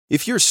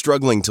If you're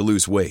struggling to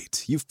lose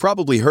weight, you've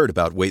probably heard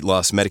about weight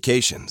loss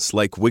medications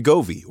like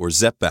Wegovy or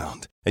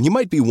Zepbound, and you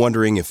might be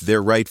wondering if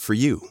they're right for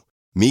you.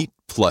 Meet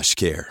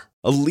PlushCare,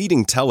 a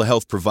leading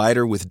telehealth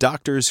provider with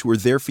doctors who are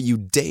there for you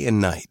day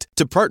and night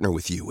to partner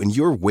with you in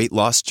your weight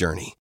loss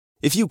journey.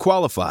 If you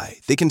qualify,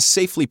 they can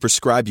safely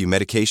prescribe you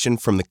medication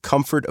from the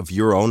comfort of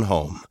your own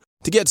home.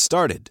 To get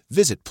started,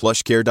 visit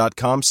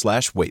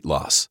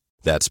plushcare.com/weight-loss.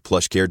 That's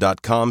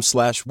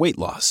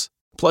plushcare.com/weight-loss.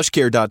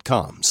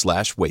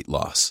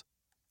 plushcare.com/weight-loss.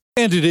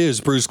 And it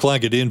is Bruce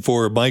Claggett in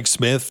for Mike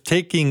Smith,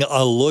 taking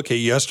a look at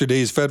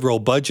yesterday's federal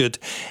budget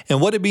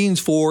and what it means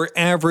for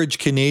average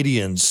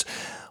Canadians.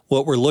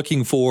 What we're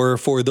looking for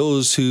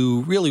those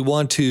who really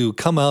want to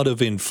come out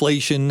of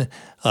inflation,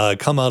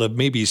 come out of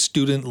maybe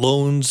student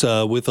loans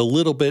with a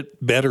little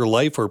bit better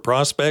life or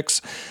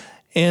prospects.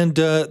 And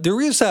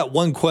there is that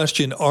one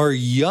question, are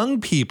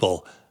young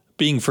people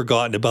being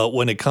forgotten about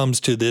when it comes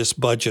to this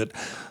budget?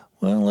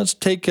 Well, let's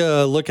take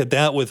a look at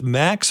that with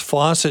Max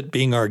Fawcett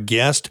being our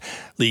guest,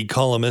 lead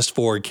columnist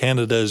for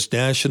Canada's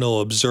National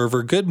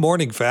Observer. Good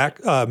morning,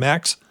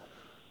 Max.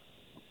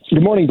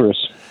 Good morning,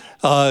 Bruce.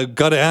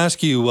 Got to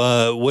ask you,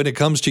 when it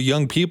comes to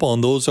young people,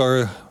 and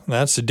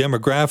that's the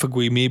demographic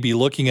we may be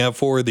looking at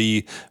for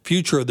the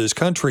future of this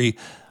country,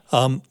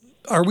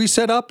 are we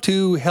set up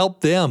to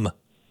help them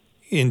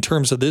in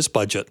terms of this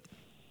budget?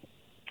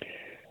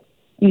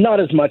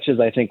 Not as much as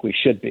I think we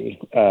should be,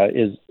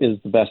 is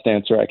the best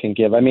answer I can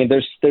give. I mean,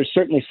 there's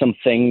certainly some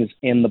things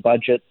in the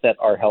budget that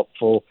are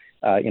helpful.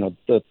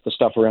 The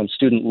stuff around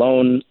student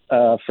loan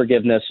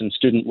forgiveness and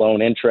student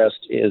loan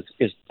interest is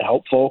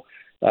helpful.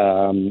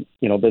 The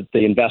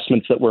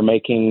investments that we're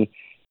making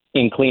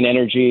in clean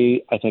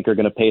energy, I think, are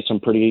going to pay some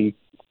pretty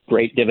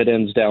great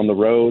dividends down the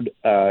road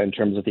in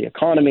terms of the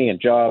economy and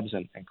jobs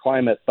and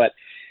climate. But,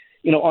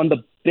 on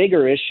the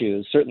bigger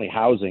issues, certainly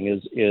housing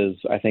is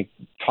I think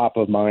top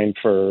of mind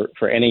for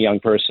any young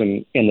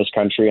person in this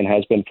country and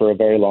has been for a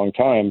very long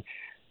time.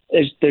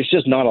 There's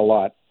just not a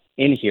lot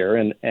in here.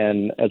 And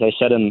as I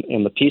said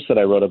in the piece that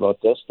I wrote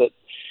about this, that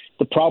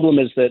the problem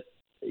is that,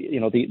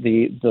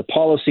 the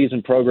policies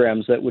and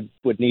programs that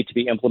would need to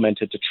be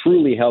implemented to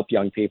truly help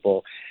young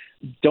people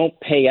don't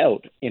pay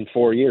out in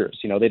 4 years.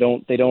 They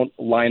don't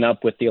line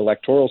up with the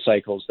electoral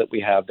cycles that we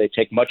have. They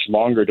take much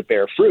longer to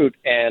bear fruit.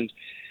 And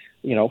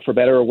for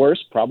better or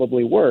worse,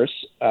 probably worse,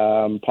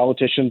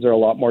 politicians are a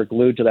lot more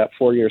glued to that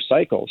 4-year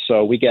cycle.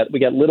 So we get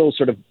little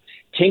sort of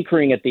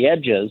tinkering at the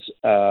edges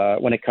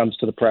when it comes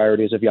to the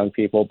priorities of young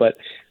people, but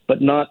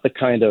not the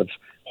kind of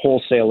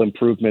wholesale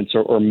improvements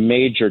or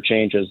major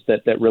changes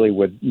that really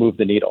would move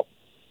the needle.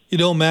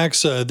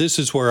 Max, this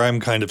is where I'm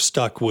kind of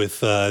stuck with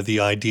the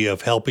idea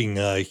of helping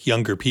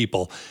younger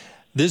people.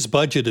 This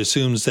budget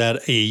assumes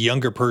that a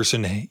younger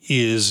person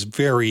is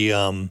very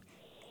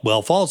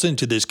falls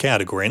into this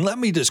category. And let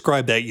me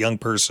describe that young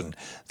person,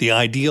 the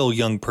ideal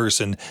young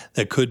person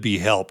that could be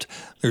helped.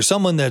 There's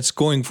someone that's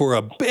going for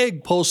a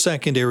big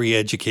post-secondary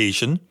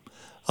education.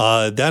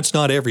 That's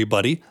not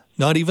everybody,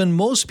 not even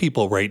most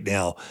people right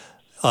now.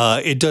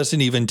 It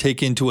doesn't even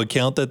take into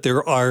account that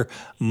there are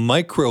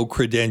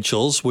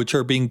micro-credentials which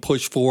are being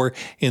pushed for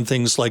in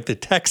things like the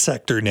tech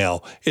sector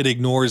now. It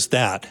ignores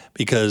that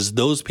because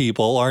those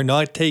people are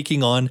not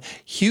taking on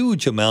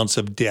huge amounts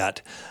of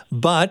debt.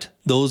 But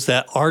those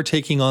that are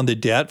taking on the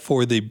debt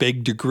for the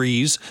big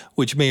degrees,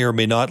 which may or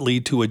may not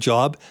lead to a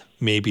job,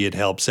 maybe it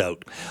helps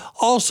out.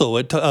 Also,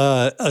 it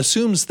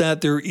assumes that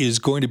there is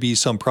going to be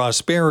some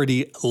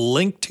prosperity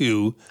linked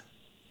to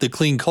the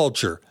clean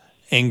culture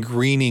and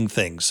greening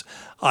things.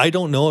 I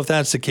don't know if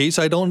that's the case.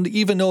 I don't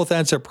even know if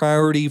that's a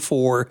priority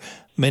for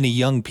many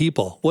young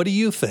people. What do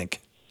you think?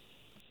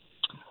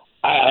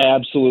 I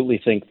absolutely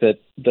think that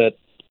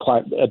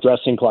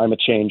addressing climate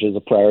change is a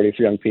priority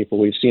for young people.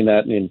 We've seen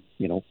that in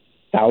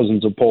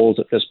thousands of polls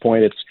at this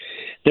point.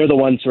 They're the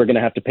ones who are going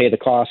to have to pay the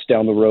cost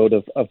down the road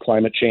of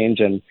climate change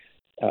and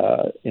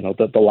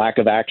the lack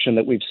of action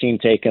that we've seen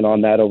taken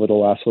on that over the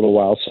last little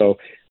while. So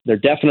they're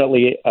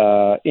definitely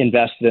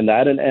invested in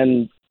that.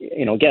 And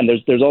again,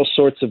 there's all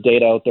sorts of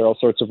data out there, all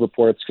sorts of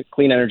reports.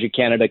 Clean Energy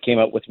Canada came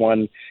out with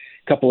one a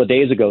couple of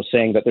days ago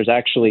saying that there's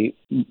actually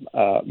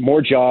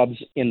more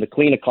jobs in the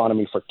clean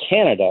economy for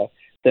Canada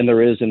than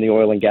there is in the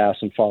oil and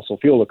gas and fossil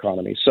fuel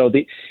economy. So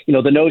the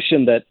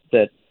notion that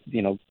the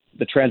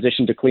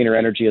transition to cleaner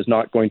energy is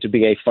not going to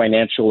be a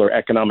financial or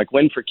economic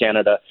win for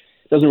Canada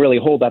doesn't really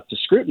hold up to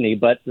scrutiny.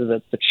 But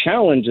the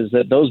challenge is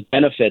that those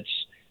benefits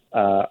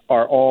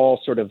are all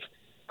sort of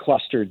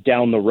clustered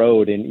down the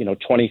road in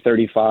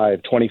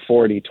 2035,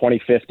 2040,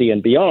 2050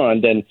 and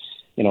beyond. And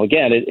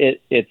again,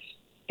 it's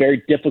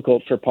very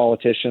difficult for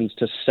politicians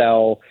to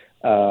sell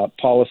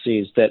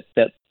policies that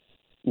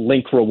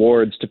link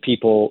rewards to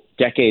people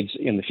decades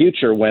in the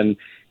future when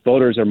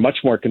voters are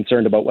much more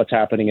concerned about what's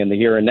happening in the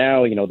here and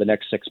now, the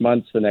next 6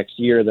 months, the next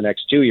year, the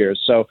next 2 years.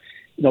 So,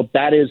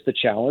 that is the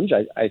challenge.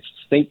 I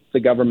think the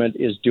government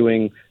is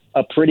doing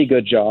a pretty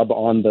good job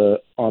on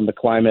the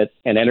climate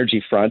and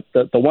energy front.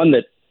 The one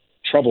that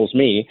troubles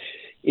me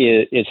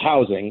is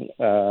housing,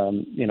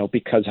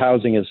 because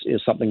housing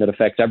is something that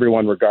affects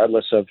everyone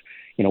regardless of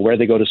where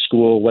they go to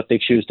school, what they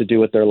choose to do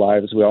with their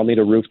lives. We all need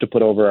a roof to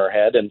put over our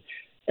head. And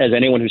as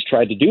anyone who's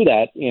tried to do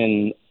that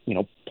in,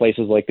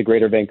 places like the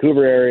Greater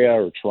Vancouver area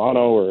or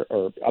Toronto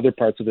or other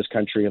parts of this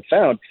country have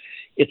found,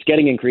 it's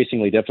getting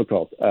increasingly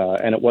difficult.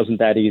 And it wasn't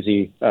that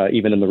easy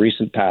even in the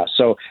recent past.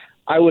 So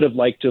I would have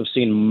liked to have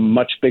seen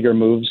much bigger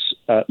moves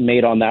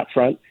made on that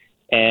front.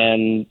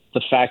 And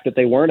the fact that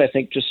they weren't, I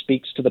think, just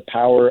speaks to the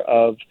power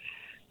of,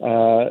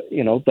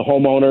 the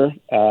homeowner,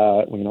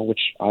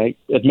 which I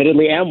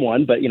admittedly am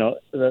one, but,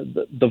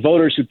 the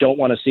voters who don't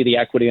want to see the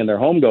equity in their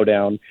home go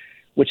down,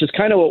 which is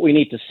kind of what we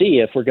need to see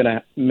if we're going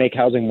to make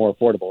housing more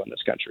affordable in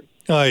this country.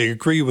 I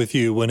agree with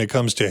you when it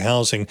comes to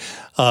housing,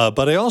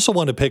 but I also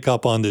want to pick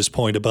up on this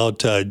point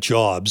about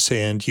jobs,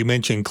 and you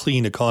mentioned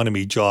clean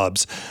economy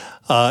jobs.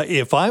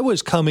 If I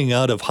was coming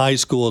out of high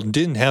school and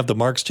didn't have the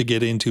marks to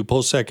get into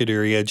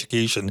post-secondary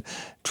education,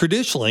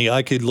 traditionally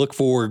I could look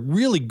for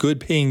really good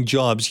paying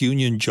jobs,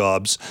 union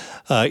jobs,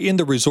 in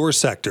the resource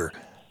sector.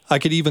 I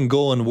could even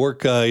go and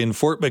work in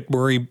Fort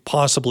McMurray,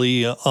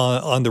 possibly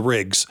on the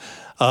rigs.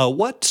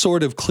 What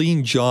sort of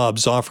clean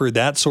jobs offer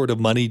that sort of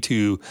money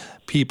to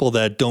people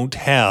that don't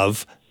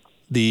have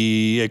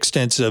the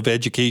extensive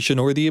education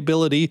or the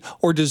ability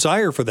or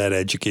desire for that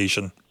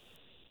education?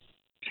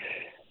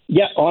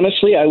 Yeah,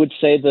 honestly, I would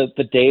say that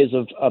the days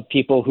of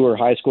people who are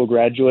high school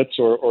graduates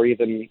or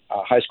even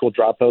high school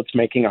dropouts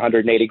making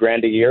 180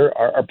 grand a year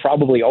are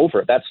probably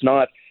over. That's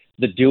not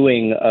the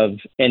doing of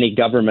any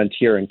government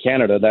here in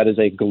Canada. That is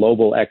a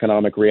global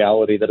economic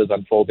reality that is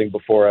unfolding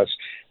before us,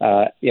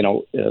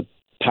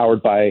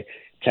 powered by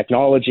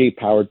technology,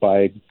 powered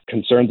by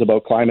concerns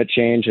about climate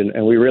change,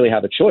 and we really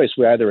have a choice.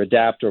 We either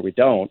adapt or we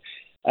don't.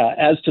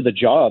 As to the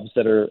jobs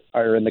that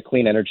are in the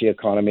clean energy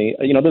economy,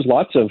 there's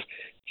lots of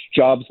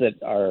jobs that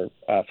are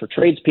for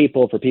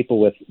tradespeople, for people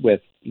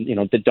with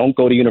that don't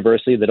go to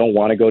university, that don't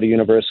want to go to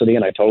university,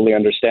 and I totally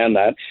understand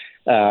that.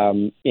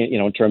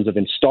 In terms of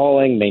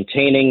installing,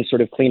 maintaining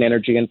sort of clean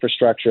energy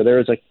infrastructure, there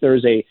is a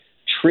 $1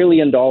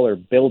 trillion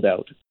build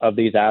out of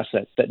these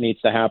assets that needs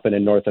to happen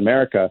in North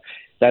America.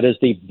 That is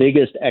the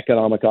biggest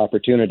economic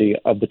opportunity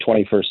of the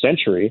 21st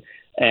century,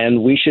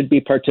 and we should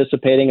be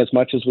participating as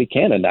much as we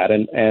can in that.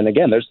 And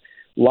again, there's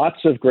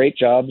lots of great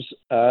jobs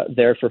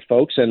there for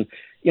folks, and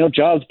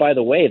jobs, by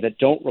the way, that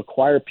don't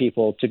require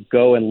people to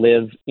go and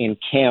live in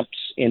camps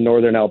in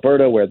northern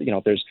Alberta where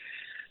there's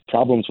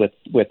problems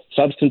with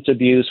substance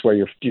abuse,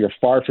 where you're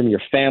far from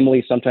your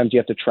family. Sometimes you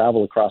have to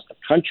travel across the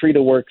country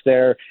to work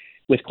there.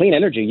 With clean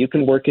energy, you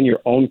can work in your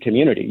own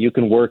community. You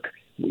can work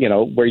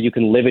where you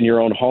can live in your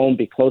own home,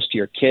 be close to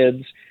your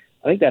kids.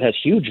 I think that has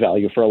huge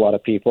value for a lot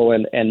of people,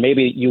 and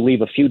maybe you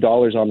leave a few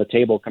dollars on the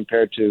table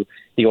compared to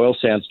the oil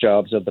sands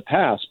jobs of the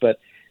past. But,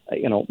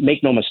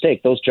 make no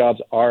mistake, those jobs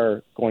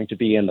are going to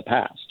be in the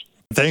past.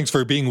 Thanks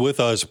for being with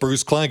us.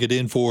 Bruce Claggett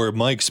in for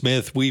Mike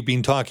Smith. We've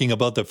been talking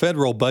about the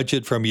federal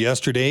budget from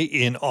yesterday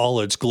in all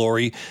its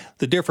glory,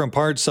 the different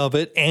parts of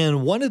it,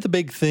 and one of the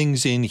big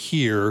things in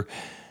here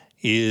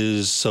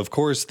is, of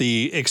course,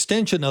 the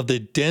extension of the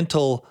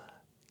dental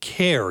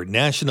care,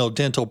 National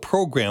Dental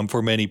Program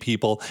for many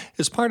people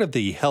as part of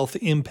the health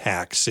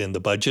impacts in the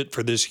budget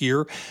for this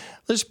year.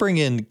 Let's bring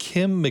in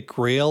Kim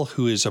McGrail,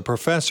 who is a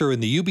professor in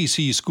the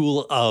UBC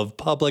School of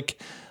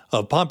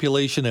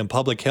Population and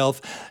Public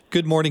Health.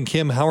 Good morning,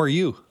 Kim. How are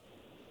you?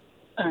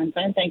 I'm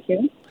fine, thank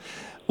you.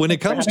 When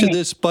it comes to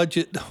this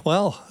budget,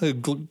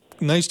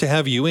 nice to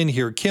have you in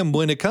here. Kim,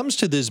 when it comes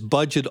to this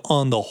budget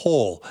on the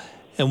whole,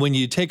 and when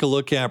you take a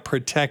look at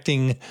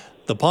protecting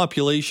the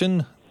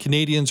population,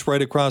 Canadians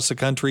right across the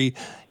country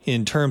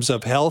in terms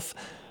of health,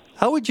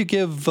 how would you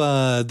give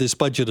this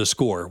budget a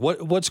score?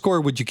 What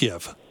score would you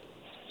give?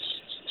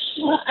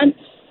 Well,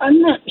 I'm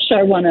not sure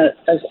I want to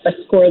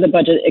score the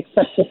budget,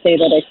 except to say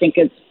that I think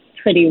it's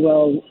pretty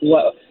well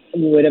what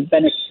would have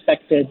been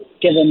expected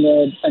given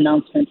the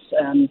announcements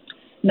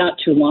not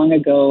too long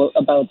ago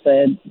about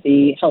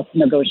the health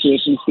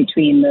negotiations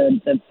between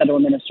the Federal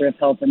Minister of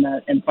Health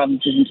and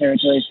provinces and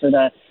territories for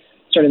the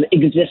sort of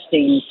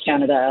existing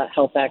Canada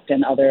Health Act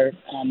and other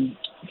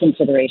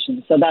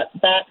considerations. So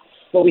that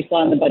what we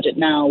saw in the budget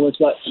now was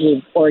what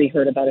we've already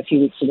heard about a few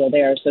weeks ago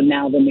there. So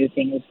now the new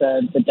thing is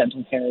the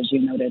dental care, as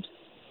you noted.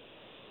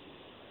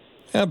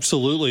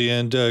 Absolutely.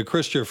 And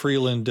Chrystia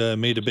Freeland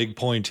made a big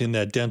point in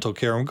that dental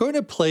care. I'm going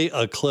to play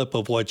a clip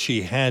of what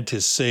she had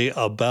to say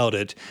about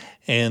it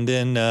and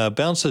then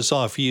bounce this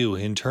off you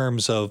in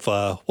terms of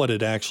what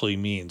it actually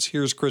means.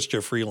 Here's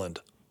Chrystia Freeland.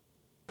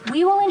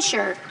 We will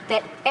ensure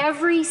that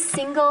every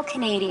single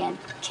Canadian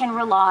can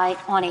rely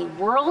on a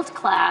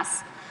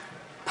world-class,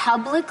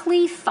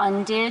 publicly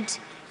funded,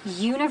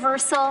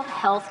 universal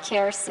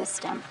healthcare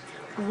system,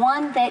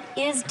 one that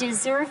is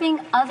deserving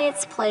of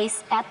its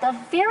place at the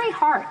very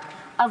heart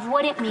of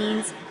what it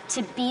means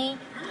to be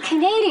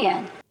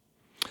Canadian.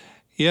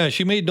 Yeah,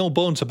 she made no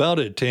bones about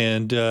it,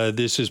 and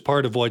this is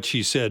part of what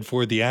she said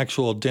for the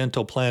actual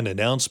dental plan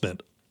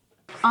announcement.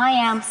 I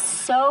am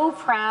so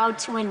proud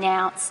to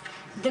announce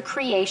the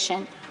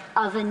creation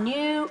of a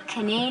new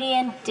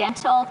Canadian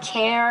dental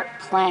care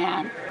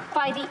plan.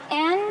 By the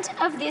end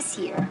of this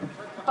year,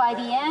 By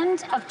the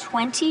end of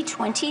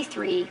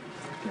 2023,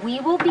 we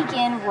will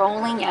begin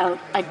rolling out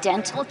a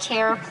dental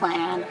care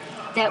plan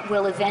that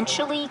will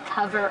eventually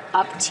cover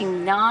up to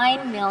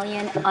 9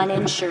 million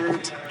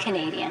uninsured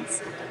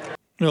Canadians.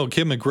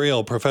 Kim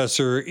McGrail,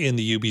 professor in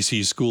the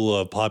UBC School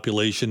of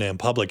Population and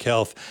Public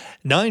Health.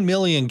 9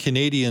 million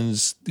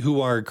Canadians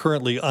who are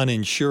currently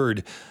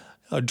uninsured.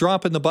 A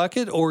drop in the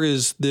bucket, or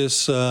is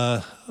this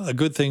a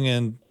good thing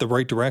in the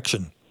right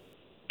direction?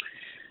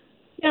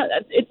 Yeah,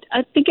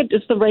 I think it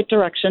is the right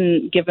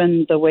direction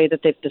given the way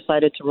that they've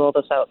decided to roll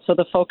this out. So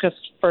the focus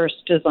first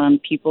is on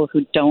people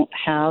who don't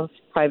have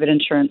private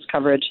insurance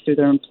coverage through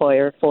their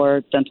employer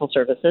for dental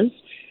services.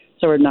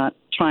 So we're not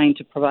trying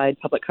to provide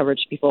public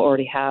coverage. People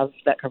already have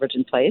that coverage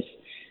in place.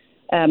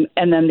 And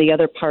then the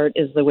other part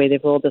is the way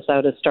they've rolled this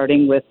out is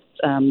starting with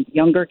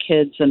younger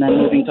kids and then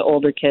moving to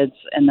older kids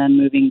and then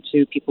moving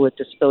to people with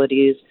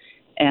disabilities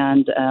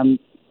and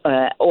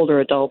older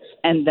adults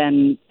and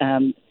then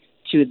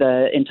to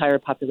the entire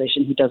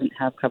population who doesn't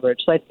have coverage.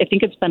 So I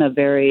think it's been a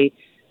very,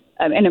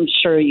 and I'm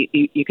sure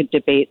you could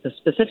debate the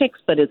specifics,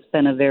 but it's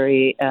been a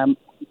very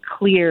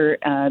clear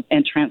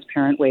and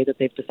transparent way that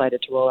they've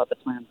decided to roll out the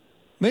plan.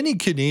 Many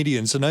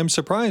Canadians, and I'm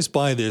surprised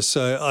by this,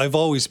 I've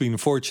always been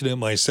fortunate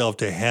myself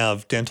to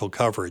have dental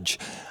coverage,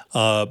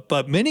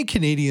 but many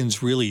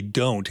Canadians really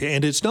don't.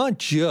 And it's not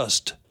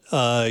just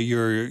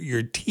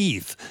your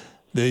teeth.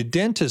 The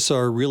dentists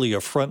are really a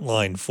front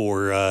line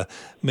for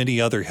many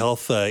other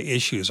health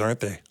issues, aren't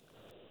they?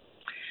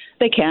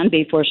 They can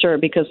be, for sure,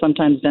 because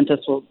sometimes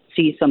dentists will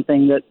see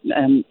something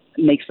that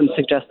makes them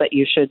suggest that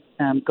you should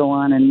go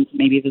on and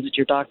maybe visit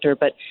your doctor.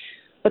 But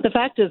the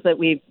fact is that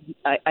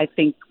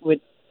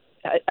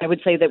I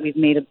would say that we've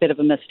made a bit of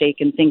a mistake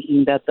in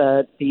thinking that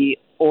the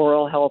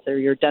oral health or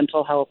your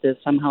dental health is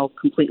somehow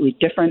completely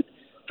different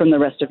from the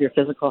rest of your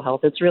physical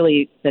health. It's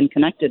really been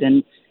connected.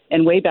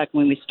 And way back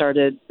when we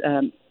started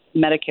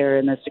Medicare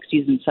in the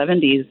 60s and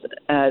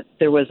 70s,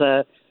 there was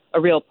a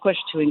real push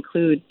to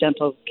include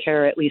dental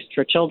care, at least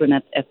for children.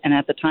 And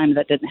at the time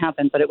that didn't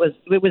happen, but it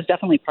was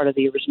definitely part of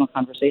the original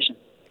conversation.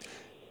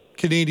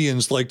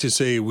 Canadians like to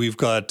say we've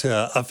got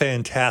a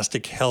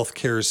fantastic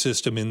healthcare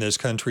system in this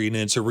country, and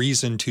it's a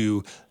reason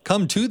to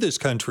come to this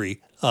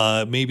country,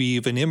 maybe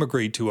even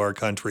immigrate to our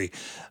country.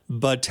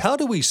 But how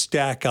do we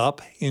stack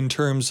up in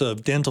terms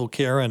of dental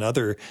care and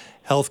other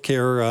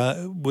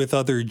healthcare with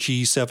other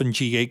G7,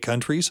 G8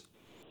 countries?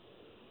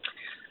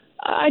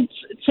 I'd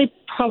say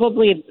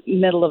probably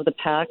middle of the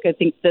pack. I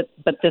think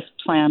but this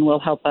plan will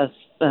help us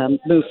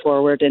move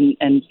forward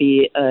and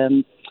be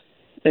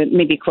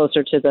maybe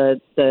closer to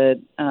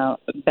the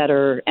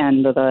better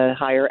end or the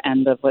higher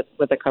end of what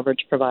the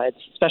coverage provides,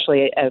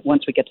 especially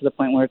once we get to the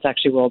point where it's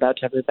actually rolled out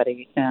to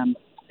everybody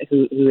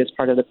who is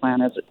part of the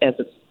plan as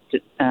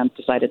it's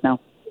decided now.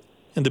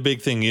 And the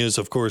big thing is,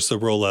 of course, the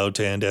rollout.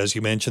 And as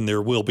you mentioned,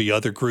 there will be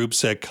other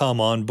groups that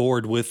come on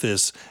board with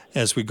this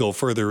as we go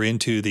further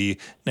into the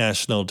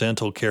National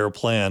Dental Care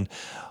Plan.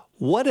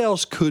 What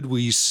else could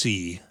we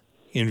see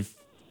in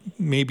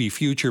maybe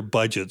future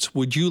budgets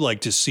would you like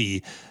to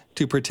see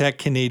to protect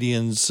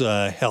Canadians'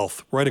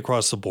 health right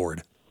across the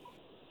board?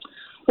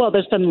 Well,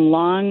 there's been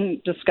long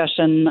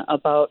discussion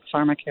about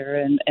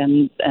pharmacare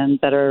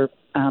and better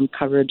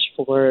coverage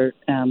for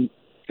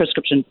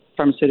prescription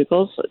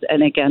pharmaceuticals.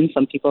 And again,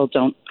 some people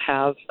don't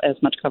have as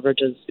much coverage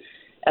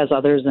as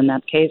others in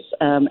that case.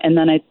 And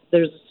then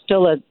there's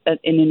still an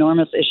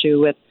enormous issue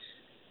with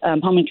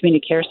home and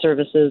community care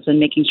services and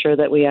making sure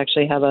that we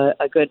actually have a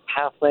good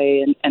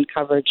pathway and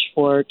coverage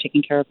for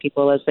taking care of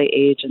people as they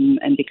age and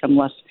become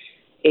less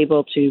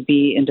able to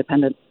be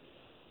independent.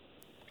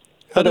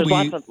 So there's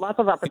lots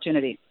of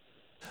opportunity.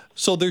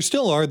 So there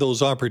still are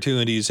those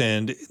opportunities,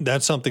 and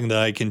that's something that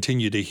I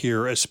continue to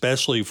hear,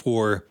 especially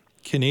for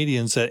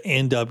Canadians that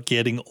end up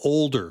getting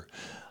older,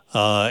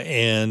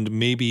 and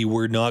maybe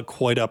we're not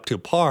quite up to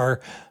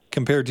par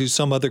compared to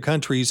some other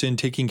countries in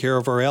taking care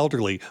of our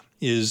elderly.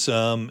 Is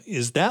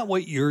that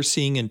what you're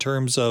seeing in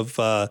terms of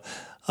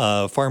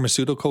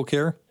pharmaceutical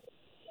care?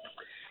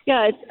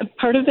 Yeah,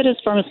 part of it is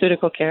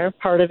pharmaceutical care.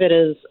 Part of it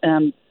is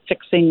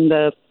fixing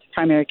the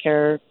primary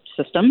care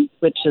system,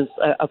 which is,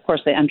 of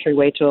course, the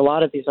entryway to a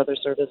lot of these other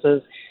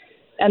services.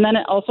 And then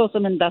also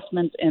some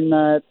investment in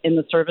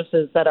the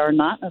services that are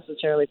not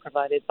necessarily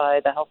provided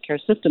by the healthcare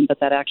system, but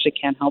that actually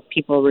can help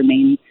people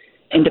remain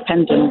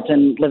independent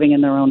and living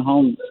in their own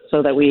homes,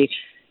 so that we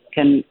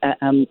can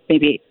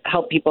maybe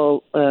help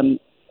people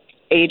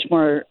age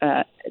more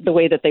the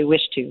way that they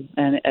wish to,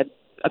 and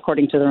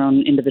according to their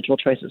own individual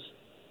choices.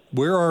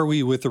 Where are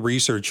we with the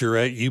research? You're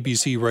at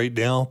UBC right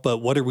now, but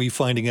what are we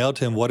finding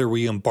out, and what are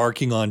we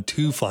embarking on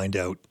to find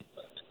out?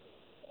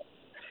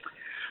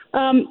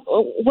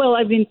 Well,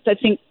 I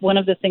think one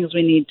of the things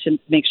we need to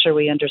make sure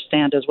we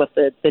understand is what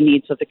the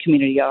needs of the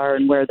community are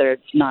and where they're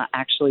not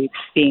actually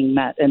being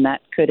met. And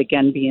that could,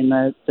 again, be in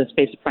the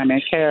space of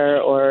primary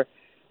care or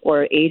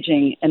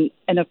aging.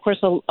 And of course,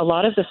 a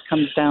lot of this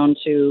comes down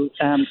to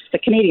the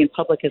Canadian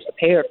public is the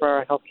payer for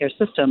our healthcare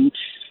system,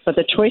 but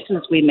the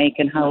choices we make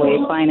and how we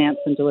finance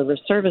and deliver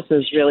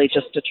services really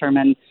just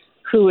determine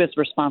who is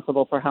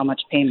responsible for how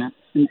much payment.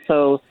 And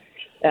so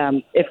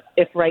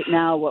if right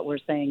now what we're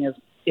saying is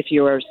if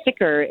you are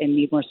sicker and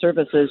need more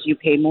services, you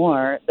pay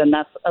more, then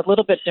that's a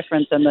little bit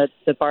different than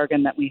the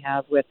bargain that we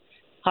have with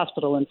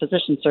hospital and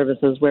physician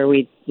services, where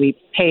we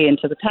pay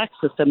into the tax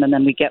system and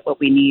then we get what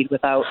we need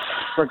without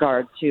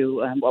regard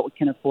to what we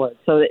can afford.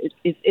 So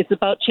it's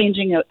about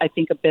changing, I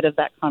think, a bit of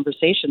that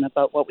conversation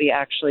about what we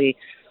actually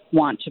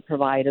want to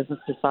provide as a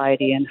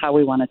society and how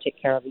we want to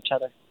take care of each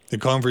other. The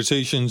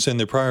conversations and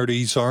the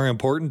priorities are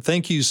important.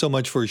 Thank you so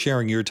much for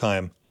sharing your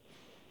time.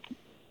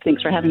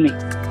 Thanks for having me.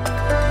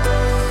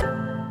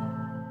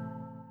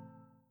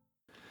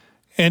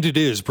 And it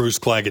is Bruce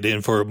Claggett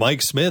in for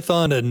Mike Smith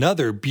on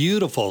another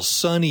beautiful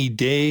sunny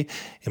day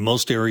in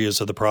most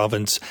areas of the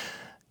province.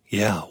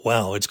 Yeah,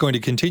 wow, it's going to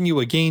continue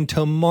again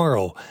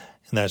tomorrow.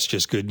 And that's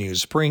just good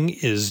news. Spring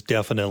is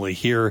definitely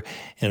here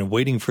and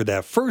waiting for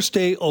that first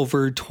day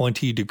over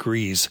 20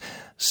 degrees.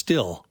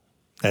 Still,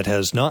 that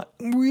has not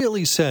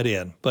really set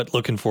in, but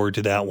looking forward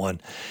to that one.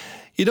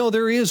 You know,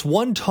 there is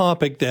one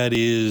topic that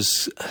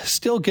is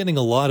still getting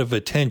a lot of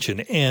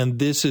attention, and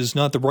this is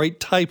not the right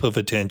type of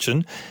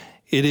attention.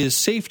 It is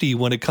safety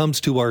when it comes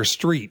to our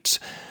streets.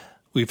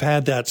 We've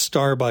had that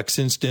Starbucks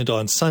incident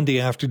on Sunday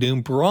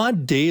afternoon,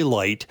 broad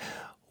daylight,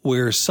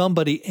 where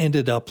somebody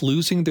ended up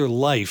losing their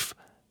life.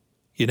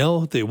 You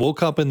know, they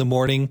woke up in the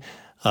morning,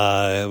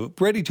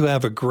 ready to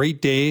have a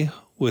great day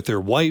with their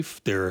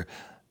wife, their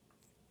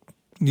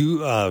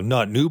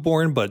not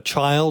newborn, but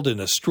child in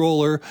a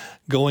stroller,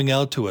 going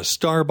out to a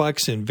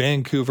Starbucks in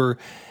Vancouver.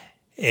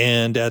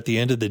 And at the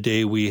end of the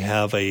day, we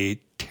have a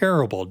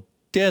terrible,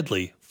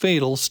 deadly,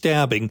 fatal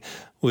stabbing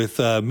with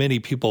many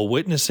people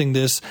witnessing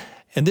this.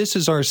 And this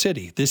is our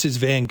city. This is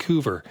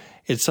Vancouver.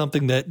 It's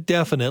something that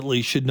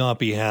definitely should not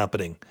be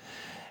happening.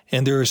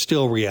 And there is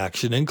still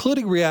reaction,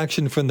 including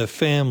reaction from the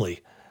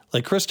family.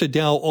 Like Krista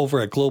Dow over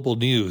at Global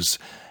News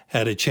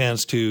had a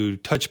chance to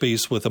touch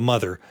base with a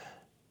mother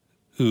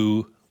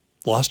who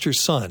lost her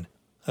son,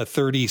 a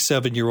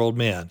 37-year-old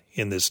man,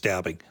 in this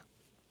stabbing.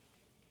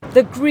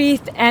 The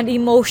grief and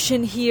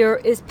emotion here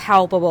is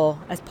palpable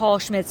as Paul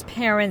Schmidt's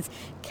parents,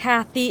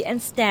 Kathy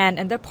and Stan,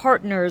 and their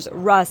partners,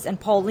 Russ and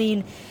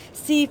Pauline,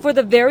 see for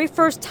the very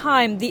first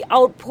time the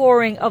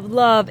outpouring of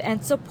love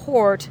and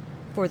support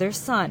for their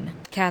son.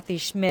 Kathy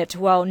Schmidt,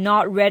 while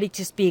not ready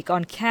to speak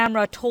on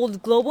camera,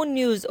 told Global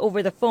News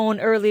over the phone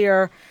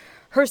earlier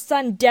her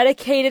son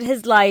dedicated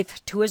his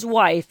life to his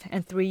wife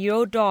and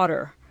 3-year-old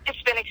daughter.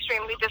 It's been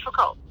extremely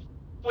difficult.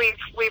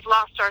 We've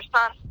lost our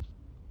son,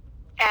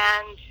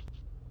 and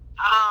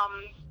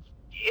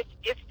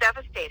it's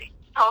devastating.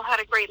 Paul had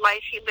a great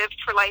life. He lived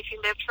for life. He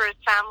lived for his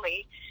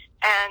family,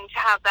 and to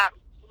have that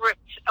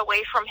ripped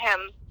away from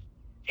him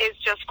is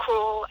just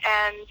cruel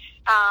and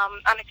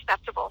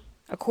unacceptable.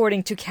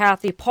 According to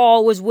Kathy,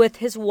 Paul was with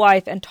his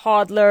wife and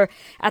toddler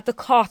at the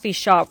coffee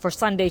shop for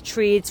Sunday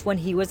treats when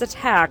he was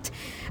attacked,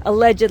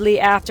 allegedly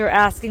after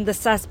asking the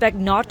suspect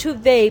not to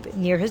vape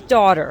near his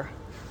daughter.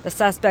 The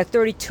suspect,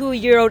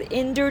 32-year-old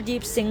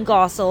Inderdeep Singh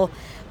Gossel,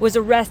 was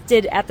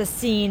arrested at the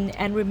scene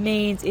and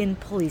remains in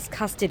police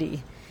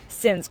custody.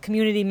 Since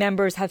community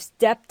members have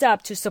stepped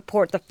up to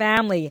support the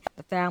family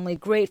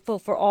grateful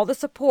for all the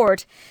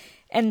support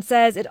and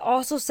says it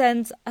also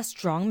sends a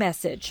strong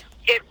message.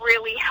 It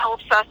really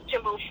helps us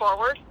to move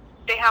forward.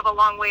 They have a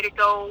long way to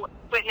go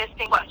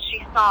witnessing what she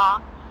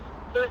saw,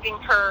 losing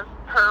her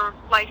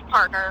life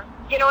partner.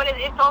 You know, and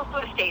it's also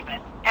a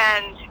statement.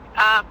 And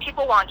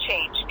people want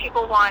change.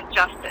 People want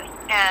justice.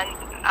 And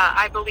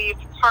I believe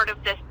part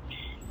of this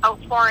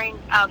outpouring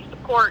of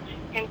support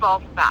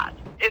involves that.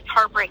 It's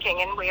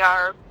heartbreaking, and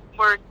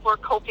we're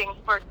coping.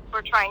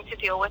 We're trying to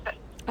deal with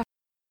it.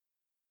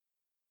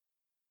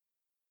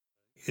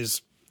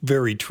 Is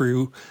very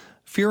true.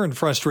 Fear and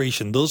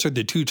frustration, those are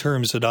the two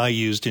terms that I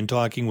used in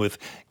talking with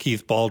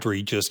Keith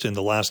Baldry just in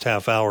the last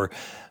half hour.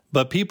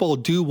 But people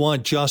do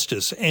want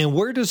justice. And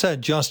where does that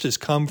justice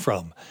come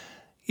from?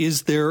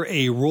 Is there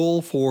a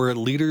role for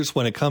leaders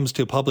when it comes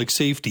to public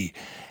safety?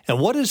 And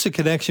what is the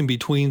connection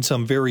between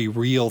some very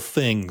real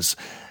things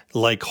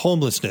like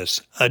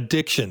homelessness,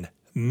 addiction,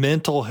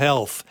 mental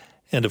health,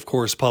 and of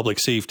course, public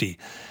safety?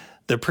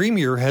 The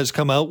Premier has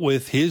come out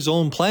with his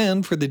own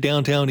plan for the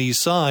downtown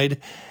east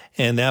side,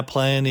 and that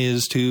plan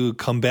is to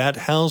combat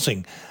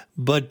housing.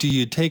 But do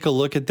you take a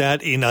look at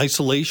that in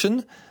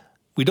isolation?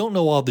 We don't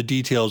know all the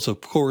details,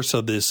 of course,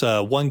 of this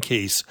one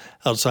case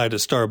outside of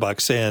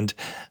Starbucks, and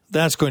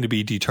that's going to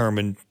be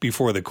determined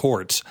before the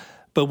courts.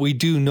 But we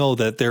do know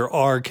that there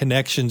are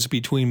connections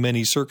between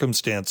many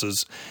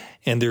circumstances,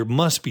 and there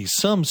must be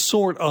some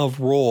sort of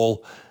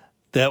role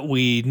that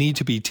we need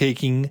to be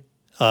taking,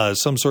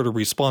 some sort of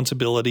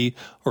responsibility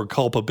or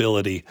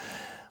culpability.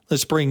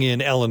 Let's bring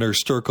in Eleanor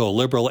Sturko,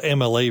 Liberal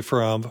MLA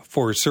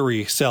for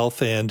Surrey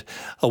South and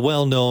a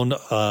well-known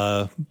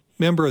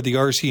member of the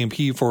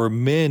RCMP for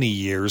many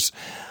years.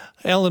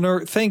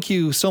 Eleanor, thank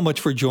you so much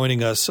for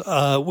joining us.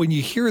 When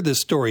you hear this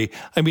story,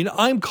 I mean,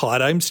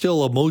 I'm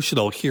still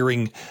emotional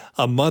hearing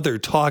a mother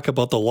talk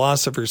about the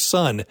loss of her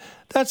son.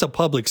 That's a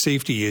public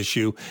safety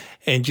issue.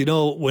 And,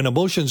 when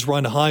emotions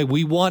run high,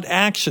 we want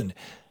action.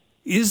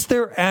 Is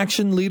there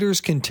action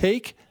leaders can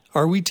take?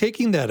 Are we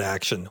taking that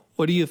action?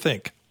 What do you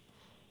think?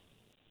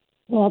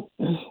 Well,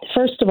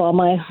 first of all,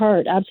 my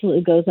heart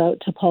absolutely goes out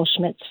to Paul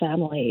Schmidt's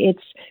family.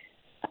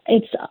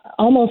 It's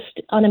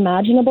almost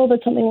unimaginable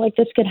that something like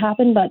this could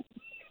happen, but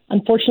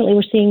unfortunately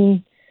we're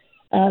seeing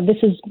this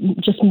is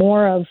just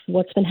more of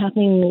what's been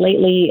happening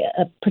lately,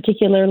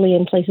 particularly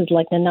in places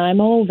like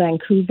Nanaimo,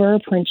 Vancouver,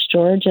 Prince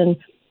George, and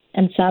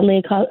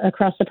sadly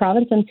across the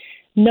province. And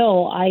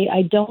no,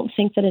 I don't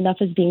think that enough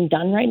is being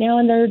done right now,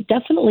 and there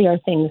definitely are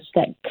things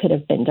that could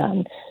have been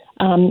done.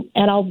 And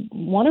I'll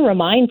want to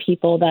remind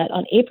people that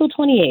on April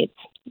 28th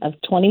of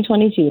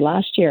 2022,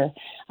 last year,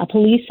 a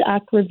Police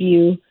Act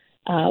review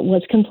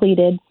was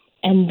completed,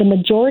 and the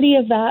majority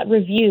of that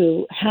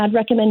review had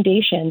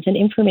recommendations and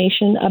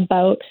information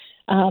about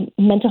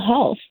mental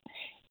health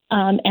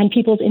and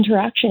people's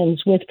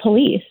interactions with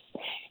police.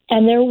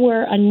 And there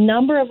were a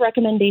number of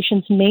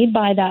recommendations made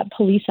by that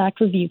Police Act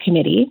Review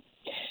Committee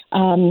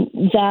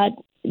that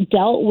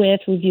dealt with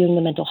reviewing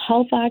the Mental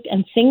Health Act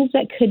and things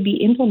that could be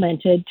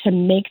implemented to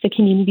make the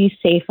community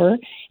safer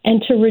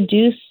and to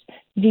reduce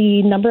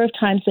the number of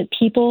times that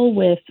people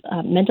with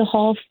mental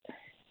health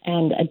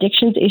and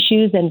addictions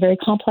issues and very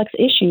complex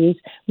issues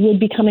would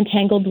become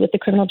entangled with the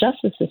criminal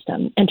justice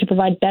system, and to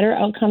provide better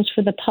outcomes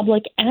for the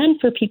public and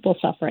for people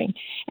suffering.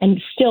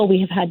 And still, we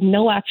have had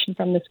no action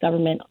from this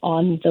government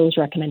on those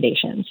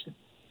recommendations.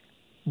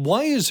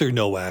 Why is there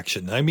no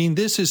action? I mean,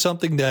 this is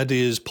something that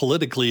is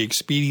politically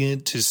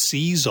expedient to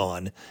seize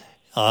on.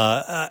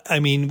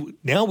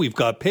 Now we've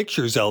got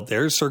pictures out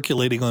there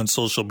circulating on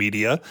social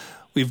media.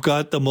 We've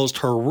got the most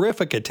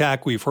horrific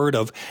attack we've heard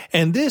of.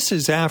 And this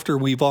is after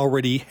we've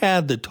already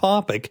had the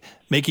topic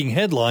making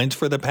headlines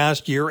for the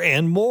past year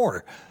and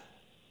more.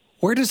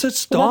 Where does it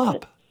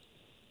stop?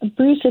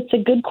 Bruce, it's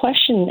a good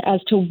question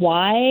as to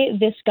why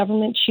this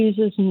government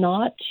chooses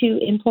not to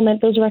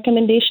implement those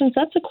recommendations.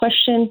 That's a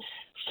question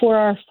for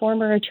our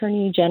former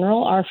Attorney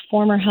General, our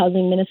former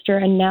Housing Minister,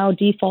 and now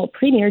default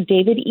Premier,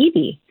 David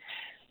Eby.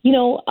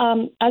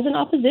 As an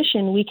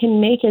opposition, we can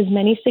make as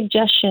many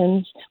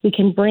suggestions. We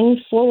can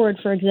bring forward,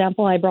 for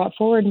example, I brought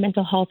forward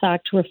Mental Health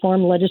Act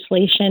reform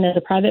legislation as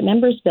a private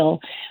member's bill,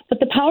 but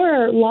the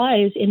power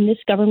lies in this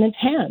government's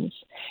hands.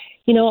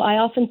 I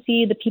often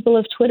see the people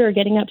of Twitter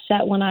getting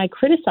upset when I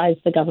criticize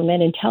the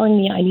government and telling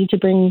me I need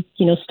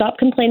to stop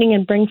complaining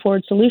and bring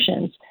forward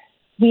solutions.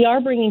 We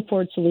are bringing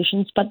forward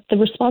solutions, but the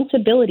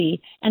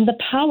responsibility and the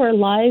power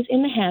lies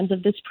in the hands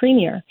of this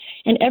premier.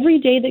 And every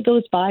day that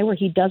goes by where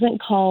he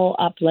doesn't call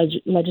up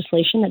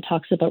legislation that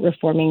talks about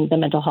reforming the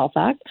Mental Health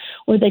Act,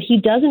 or that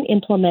he doesn't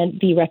implement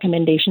the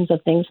recommendations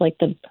of things like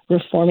the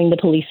reforming the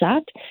Police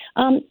Act,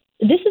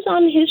 this is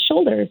on his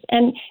shoulders.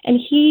 And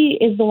he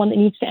is the one that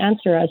needs to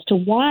answer as to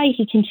why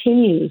he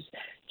continues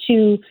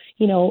to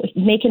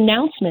make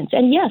announcements.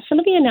 And yes, some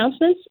of the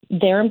announcements,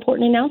 they're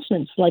important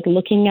announcements, like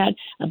looking at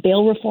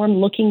bail reform,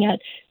 looking at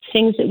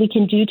things that we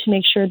can do to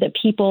make sure that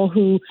people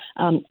who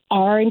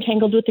are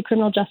entangled with the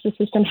criminal justice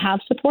system have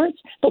supports.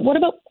 But what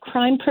about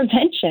crime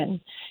prevention?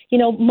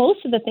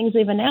 Most of the things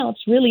they've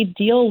announced really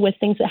deal with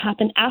things that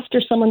happen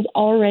after someone's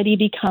already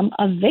become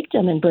a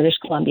victim in British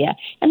Columbia,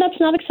 and that's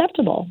not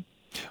acceptable.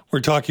 We're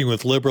talking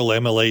with Liberal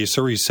MLA,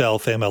 Surrey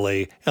South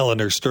MLA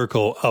Eleanor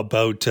Sturko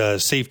about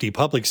safety,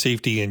 public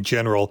safety in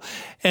general,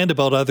 and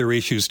about other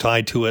issues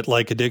tied to it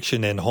like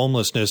addiction and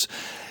homelessness.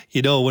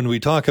 When we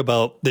talk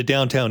about the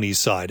downtown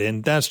east side,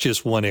 and that's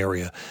just one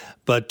area,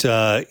 but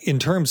in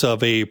terms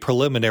of a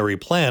preliminary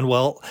plan,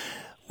 well,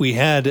 we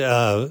had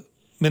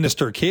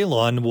Minister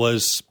Kahlon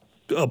was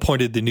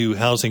appointed the new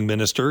housing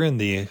minister in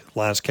the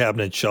last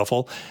cabinet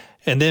shuffle,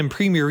 and then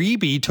Premier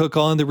Eby took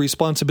on the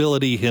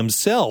responsibility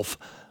himself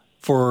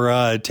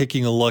for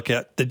taking a look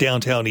at the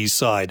downtown east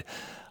side.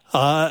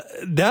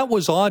 That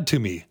was odd to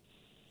me.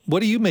 What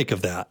do you make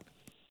of that?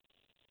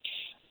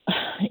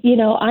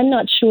 I'm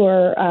not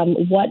sure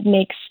what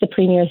makes the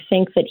premier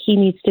think that he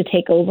needs to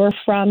take over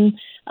from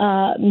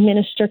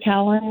Minister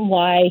Kahlon,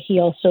 why he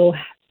also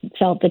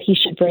felt that he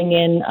should bring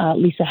in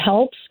Lisa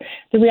Helps.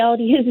 The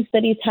reality is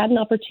that he's had an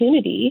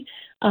opportunity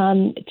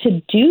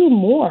to do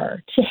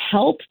more to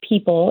help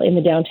people in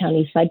the downtown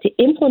east side, to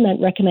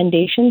implement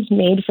recommendations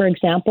made, for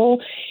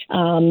example,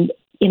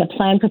 in a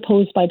plan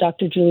proposed by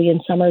Dr. Julian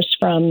Summers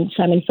from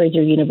Simon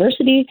Fraser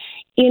University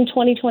in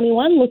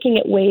 2021, looking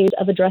at ways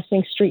of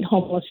addressing street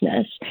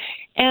homelessness.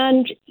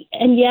 And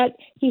yet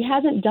he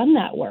hasn't done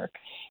that work.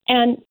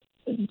 And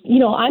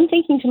I'm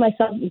thinking to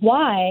myself,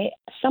 why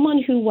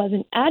someone who was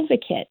an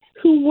advocate,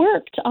 who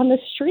worked on the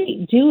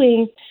street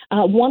doing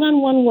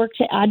one-on-one work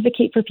to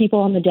advocate for people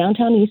on the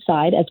downtown east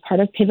side as part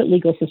of Pivot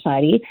Legal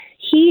Society,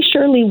 he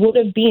surely would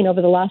have been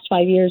over the last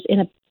 5 years in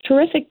a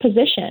terrific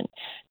position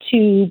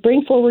to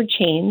bring forward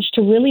change,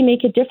 to really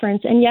make a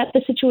difference, and yet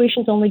the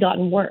situation's only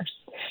gotten worse.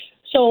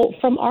 So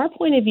from our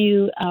point of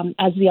view,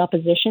 as the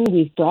opposition,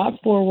 we've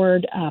brought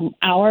forward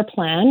our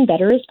plan,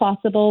 Better as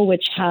Possible,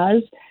 which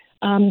has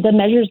the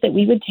measures that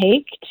we would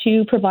take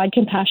to provide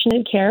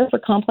compassionate care for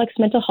complex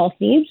mental health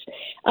needs.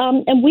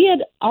 And we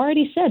had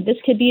already said this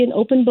could be an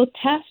open book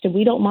test, and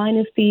we don't mind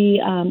if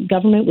the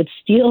government would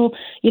steal,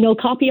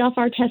 copy off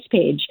our test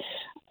page.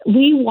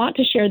 We want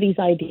to share these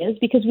ideas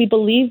because we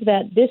believe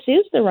that this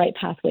is the right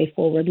pathway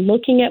forward,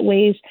 looking at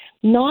ways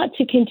not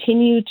to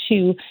continue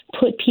to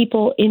put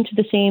people into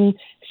the same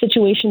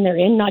situation they're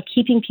in, not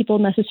keeping people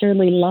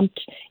necessarily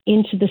lumped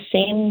into the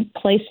same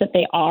place that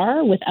they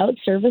are without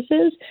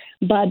services,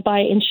 but by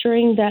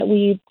ensuring that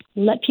we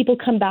let people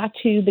come back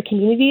to the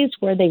communities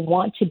where they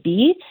want to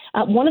be.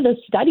 One of the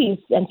studies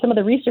and some of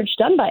the research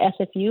done by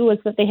SFU was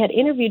that they had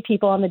interviewed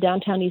people on the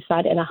downtown east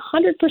side, and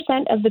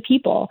 100% of the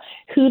people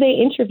who they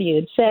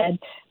interviewed said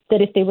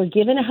that if they were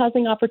given a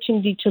housing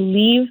opportunity to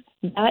leave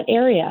that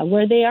area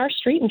where they are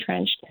street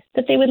entrenched,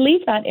 that they would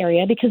leave that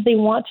area because they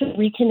want to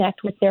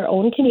reconnect with their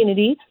own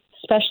community,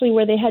 especially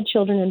where they had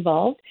children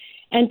involved,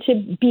 and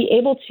to be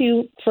able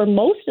to, for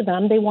most of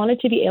them, they wanted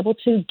to be able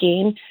to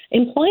gain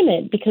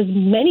employment because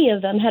many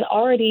of them had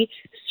already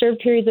served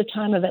periods of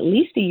time of at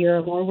least a year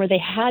or more where they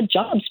had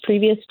jobs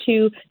previous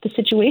to the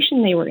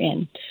situation they were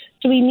in.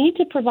 So we need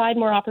to provide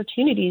more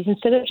opportunities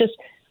instead of just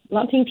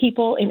lumping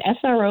people in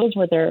SROs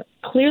where they're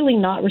clearly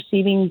not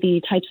receiving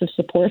the types of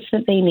supports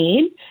that they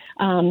need.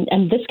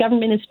 And this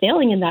government is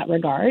failing in that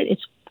regard.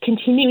 It's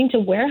continuing to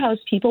warehouse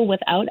people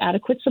without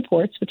adequate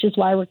supports, which is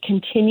why we're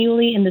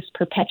continually in this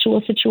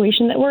perpetual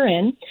situation that we're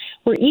in.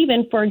 Where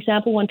even, for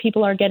example, when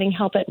people are getting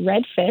help at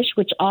Redfish,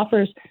 which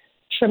offers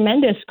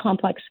tremendous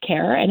complex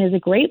care and is a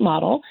great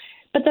model,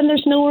 but then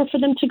there's nowhere for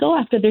them to go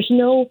after. There's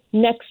no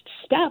next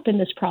step in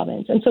this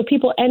province. And so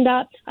people end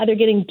up either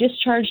getting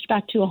discharged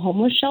back to a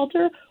homeless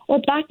shelter or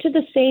back to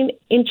the same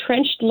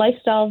entrenched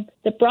lifestyle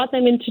that brought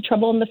them into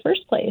trouble in the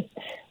first place.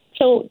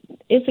 So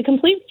it's a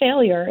complete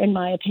failure, in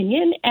my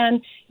opinion.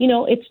 And,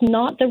 it's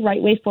not the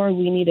right way forward.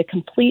 We need a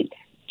complete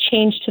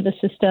change to the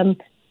system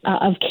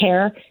of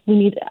care. We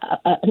need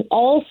an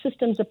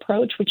all-systems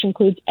approach, which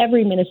includes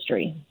every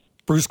ministry.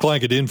 Bruce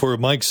Claggett in for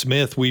Mike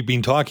Smith. We've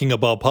been talking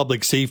about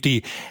public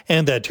safety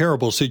and that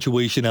terrible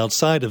situation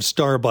outside of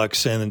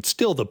Starbucks, and it's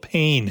still the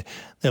pain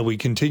that we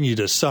continue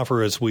to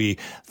suffer as we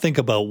think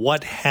about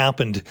what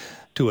happened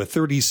to a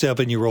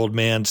 37-year-old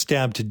man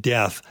stabbed to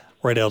death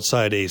right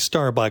outside a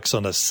Starbucks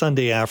on a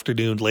Sunday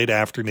afternoon, late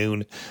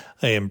afternoon,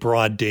 in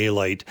broad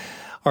daylight.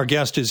 Our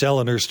guest is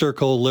Eleanor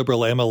Sturkle,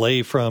 Liberal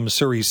MLA from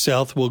Surrey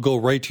South. We'll go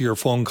right to your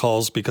phone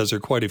calls because there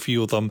are quite a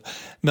few of them.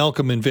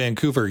 Malcolm in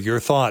Vancouver, your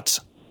thoughts?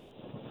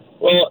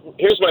 Well,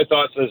 here's my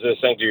thoughts as a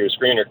saying to your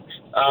screener.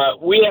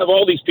 We have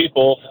all these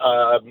people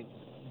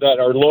that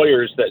are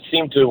lawyers that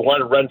seem to want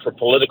to run for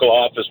political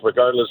office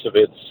regardless if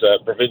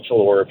it's provincial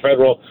or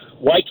federal.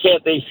 Why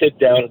can't they sit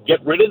down,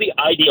 get rid of the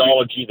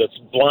ideology that's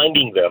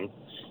blinding them,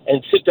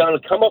 and sit down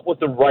and come up with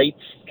the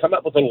rights, come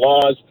up with the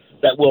laws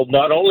that will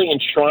not only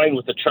enshrine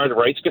with the Charter of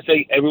Rights, because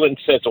everyone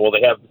says, well,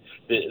 they have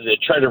the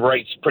Charter of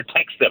Rights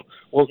protects them.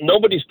 Well,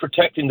 nobody's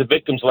protecting the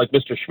victims like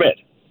Mr. Schmidt.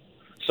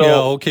 So yeah,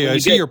 okay. I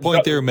see your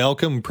point there,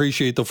 Malcolm.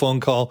 Appreciate the phone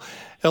call.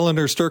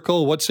 Eleanor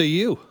Sturkle, what say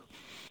you?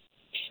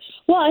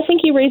 Well, I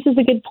think he raises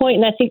a good point,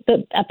 and I think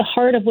that at the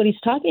heart of what he's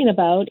talking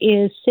about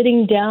is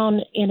sitting down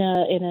in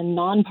a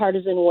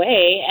nonpartisan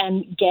way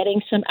and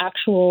getting some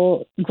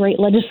actual great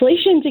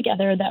legislation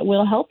together that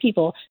will help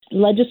people.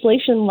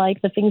 Legislation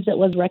like the things that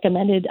was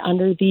recommended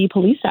under the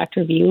Police Act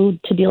review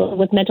to deal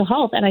with mental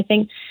health. And I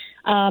think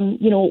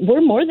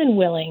we're more than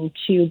willing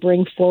to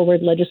bring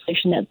forward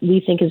legislation that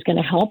we think is going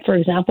to help. For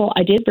example,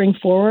 I did bring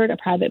forward a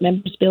private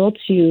member's bill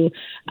to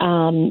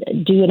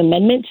do an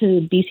amendment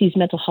to BC's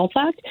Mental Health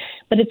Act,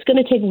 but it's going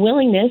to take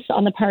willingness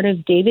on the part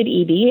of David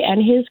Eby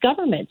and his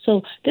government.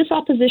 So this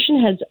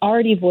opposition has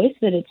already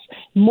voiced that it's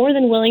more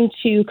than willing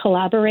to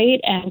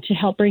collaborate and to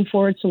help bring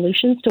forward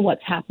solutions to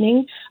what's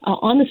happening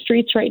on the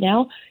streets right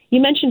now. You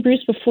mentioned,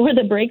 Bruce, before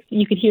the break,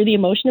 you could hear the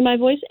emotion in my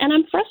voice, and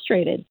I'm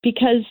frustrated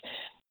because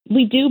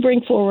we do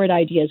bring forward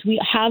ideas. We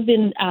have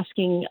been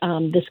asking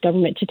this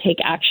government to take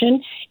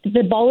action.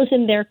 The ball is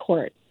in their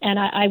court, and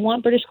I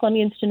want British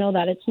Columbians to know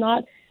that. It's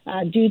not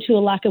due to a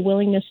lack of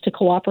willingness to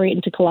cooperate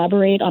and to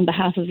collaborate on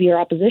behalf of your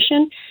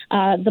opposition.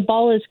 The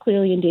ball is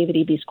clearly in David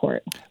Eby's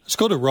court. Let's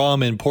go to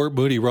Ram in Port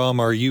Moody. Ram,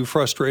 are you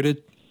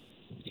frustrated?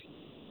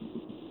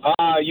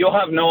 You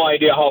have no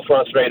idea how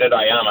frustrated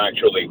I am,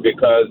 actually,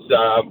 because...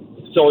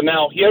 So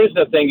now, here's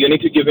the thing. You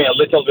need to give me a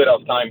little bit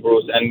of time,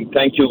 Bruce, and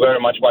thank you very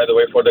much, by the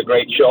way, for the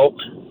great show.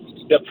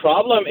 The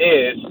problem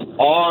is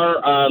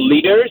our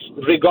leaders,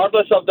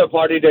 regardless of the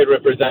party they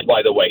represent, by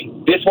the way.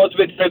 This was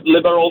with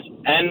Liberals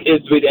and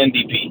is with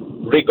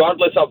NDP,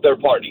 regardless of their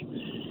party.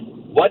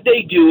 What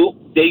they do,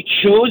 they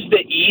choose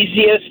the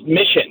easiest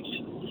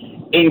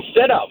missions.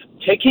 Instead of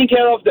taking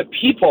care of the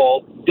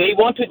people, they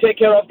want to take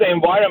care of the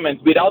environment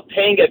without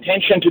paying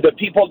attention to the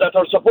people that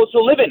are supposed to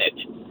live in it.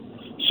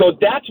 So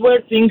that's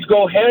where things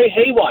go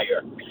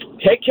haywire.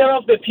 Take care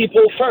of the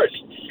people first.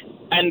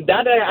 And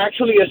that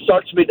actually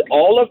starts with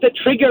all of the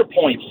trigger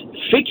points.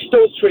 Fix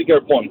those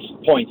trigger points.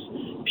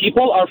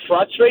 People are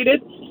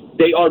frustrated.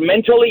 They are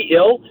mentally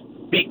ill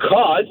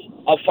because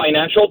of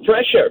financial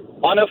pressure,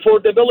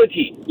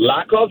 unaffordability,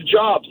 lack of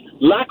jobs,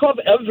 lack of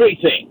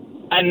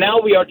everything. And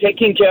now we are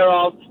taking care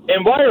of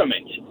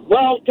environment.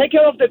 Well, take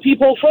care of the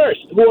people first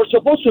who are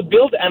supposed to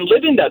build and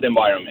live in that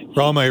environment.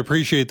 Ram, I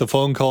appreciate the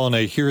phone call, and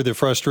I hear the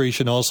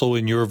frustration also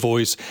in your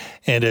voice.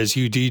 And as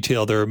you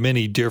detail, there are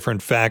many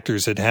different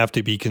factors that have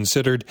to be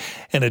considered,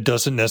 and it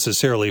doesn't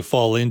necessarily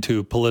fall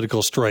into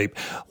political stripe.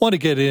 I want to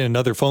get in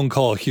another phone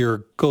call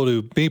here. Go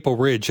to Maple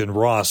Ridge and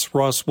Ross.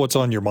 Ross, what's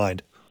on your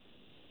mind?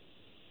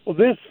 Well,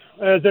 this,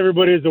 as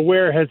everybody is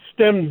aware, has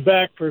stemmed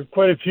back for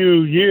quite a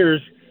few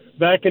years,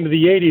 back into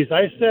the 80s.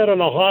 I sat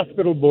on a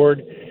hospital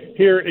board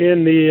here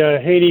in the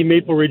Haney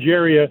Maple Ridge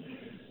area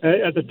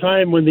at the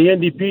time when the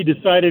NDP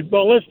decided,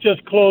 well, let's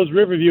just close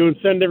Riverview and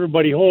send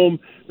everybody home.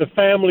 The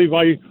family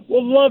value,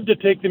 we'll love to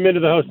take them into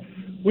the house.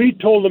 We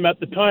told them at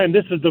the time,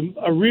 this is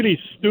a really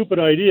stupid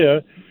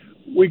idea.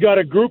 We got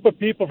a group of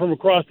people from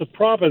across the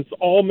province,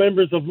 all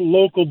members of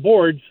local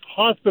boards,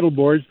 hospital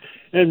boards,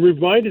 and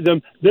reminded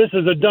them this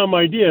is a dumb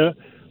idea,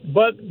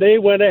 but they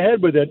went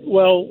ahead with it.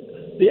 Well,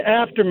 the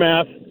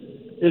aftermath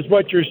is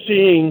what you're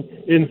seeing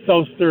in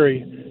South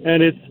Surrey,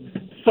 and it's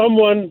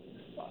someone,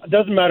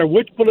 doesn't matter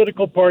which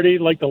political party,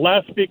 like the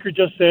last speaker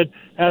just said,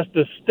 has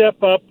to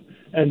step up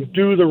and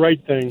do the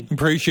right thing.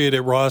 Appreciate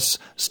it, Ross.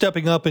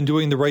 Stepping up and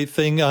doing the right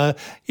thing.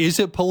 Is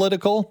it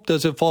political?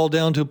 Does it fall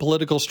down to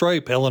political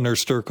stripe, Eleanor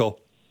Sturkle?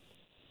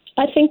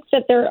 I think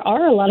that there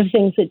are a lot of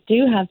things that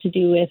do have to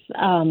do with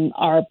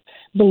our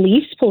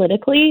beliefs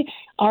politically.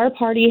 Our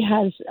party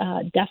has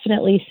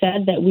definitely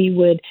said that we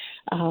would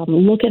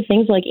look at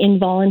things like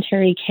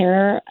involuntary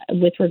care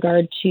with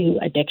regard to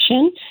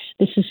addiction.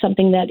 This is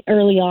something that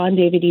early on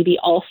David Eby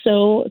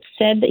also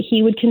said that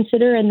he would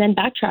consider and then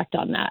backtracked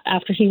on that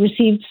after he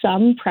received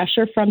some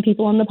pressure from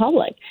people in the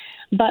public.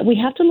 But we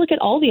have to look at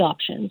all the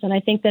options, and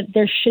I think that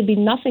there should be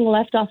nothing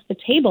left off the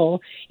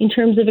table in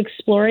terms of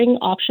exploring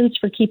options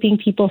for keeping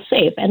people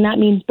safe. And that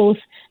means both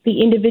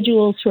the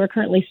individuals who are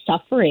currently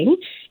suffering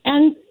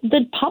and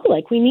the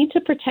public. We need to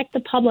protect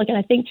the public, and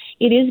I think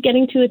it is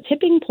getting to a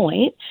tipping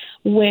point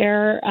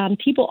where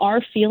people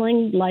are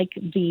feeling like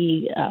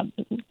the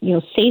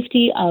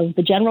safety of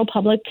the general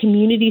public,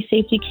 community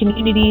safety,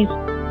 communities.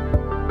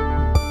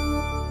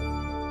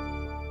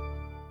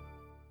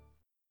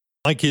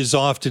 Mike is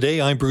off today.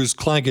 I'm Bruce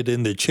Claggett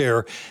in the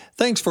chair.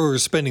 Thanks for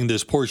spending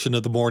this portion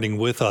of the morning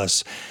with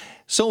us.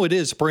 So it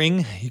is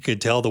spring. You can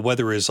tell the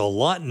weather is a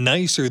lot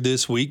nicer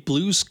this week.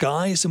 Blue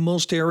skies in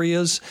most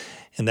areas,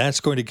 and that's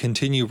going to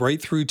continue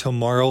right through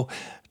tomorrow.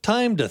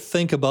 Time to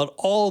think about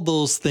all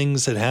those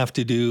things that have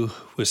to do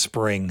with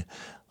spring.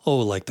 Oh,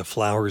 like the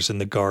flowers in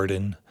the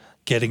garden,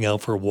 getting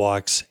out for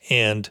walks,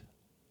 and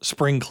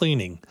spring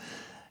cleaning.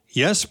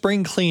 Yes,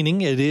 spring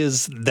cleaning, it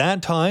is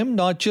that time,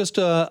 not just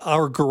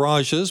our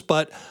garages,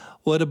 but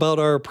what about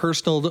our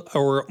personal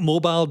or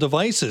mobile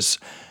devices?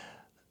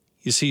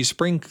 You see,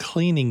 spring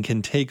cleaning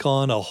can take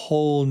on a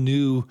whole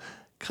new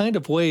kind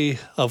of way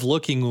of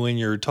looking when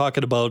you're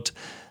talking about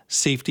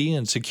safety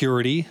and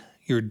security,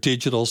 your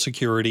digital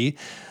security.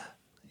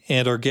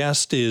 And our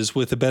guest is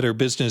with the Better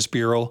Business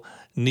Bureau,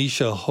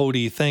 Nisha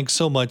Hody. Thanks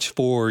so much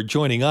for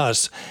joining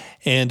us.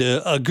 And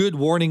a good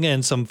warning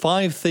and some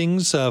 5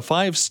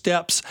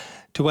 steps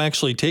to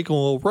actually take. And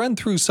we'll run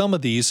through some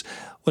of these.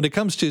 When it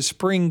comes to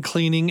spring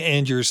cleaning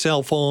and your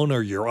cell phone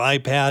or your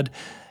iPad,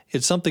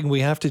 it's something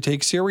we have to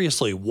take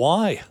seriously.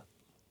 Why?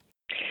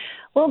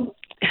 Well,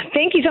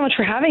 thank you so much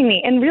for having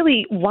me. And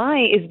really,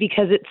 why is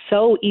because it's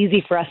so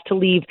easy for us to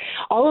leave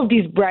all of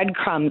these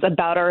breadcrumbs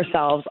about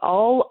ourselves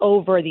all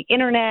over the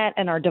internet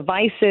and our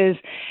devices.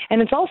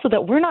 And it's also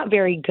that we're not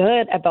very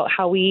good about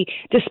how we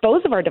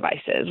dispose of our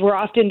devices. We're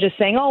often just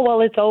saying, oh, well,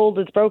 it's old,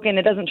 it's broken,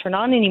 it doesn't turn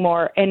on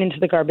anymore, and into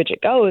the garbage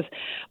it goes.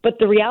 But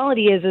the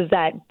reality is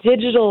that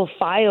digital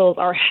files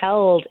are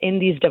held in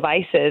these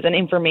devices and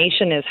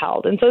information is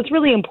held. And so it's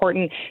really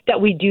important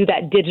that we do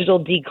that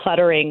digital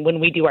decluttering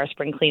when we do our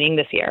spring cleaning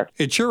this year.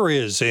 It sure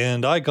is,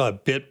 and I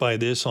got bit by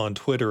this on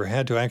Twitter. I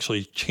had to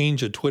actually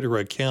change a Twitter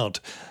account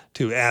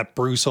to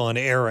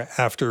 @BruceOnAir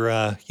after,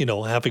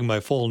 having my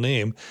full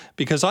name,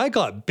 because I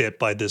got bit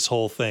by this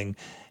whole thing.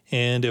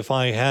 And if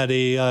I had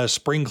a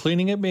spring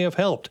cleaning, it may have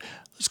helped.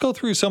 Let's go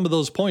through some of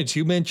those points.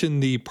 You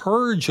mentioned the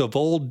purge of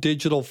old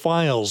digital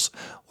files.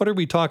 What are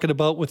we talking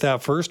about with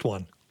that first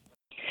one?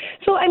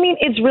 So,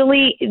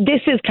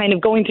 this is kind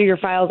of going through your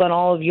files on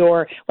all of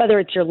your, whether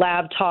it's your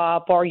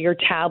laptop or your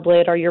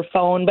tablet or your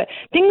phone, but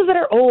things that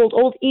are old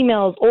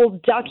emails,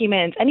 old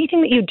documents,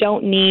 anything that you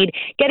don't need,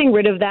 getting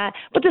rid of that.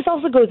 But this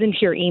also goes into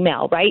your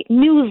email, right?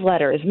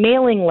 Newsletters,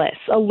 mailing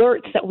lists,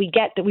 alerts that we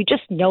get that we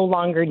just no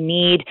longer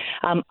need.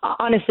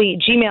 Honestly,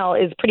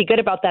 Gmail is pretty good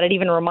about that. It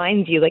even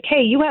reminds you, like,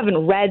 hey, you haven't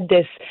read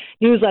this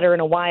newsletter in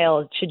a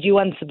while. Should you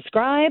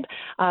unsubscribe?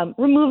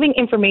 Removing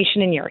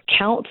information in your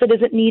accounts that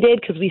isn't needed,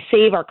 because we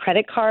save our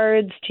credit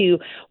cards to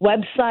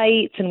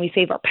websites and we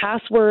save our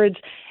passwords.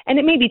 And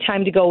it may be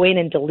time to go in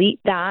and delete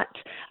that.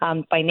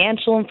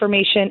 Financial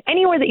information,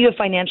 anywhere that you have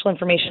financial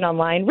information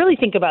online, really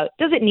think about,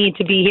 does it need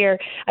to be here?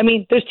 I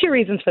mean, there's two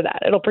reasons for that.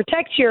 It'll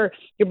protect your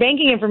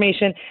banking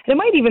information, and it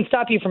might even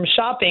stop you from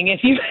shopping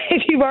if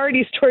you've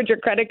already stored your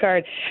credit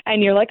card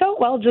and you're like, oh,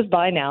 well, just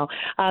buy now.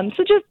 So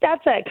just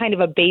that's a kind of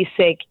a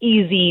basic,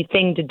 easy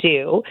thing to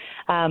do.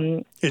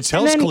 It's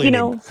house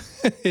cleaning.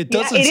 It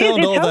doesn't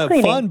sound all that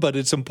fun, but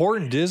it's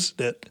important, isn't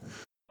it?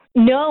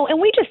 No, and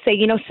we just say,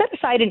 set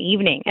aside an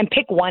evening and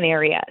pick one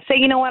area. Say,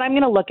 you know what, I'm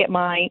going to look at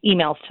my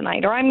emails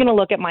tonight, or I'm going to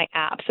look at my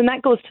apps, and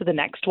that goes to the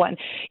next one.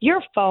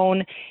 Your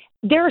phone,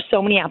 there are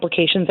so many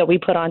applications that we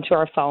put onto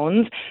our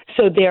phones.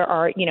 So there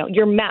are,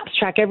 your maps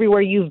track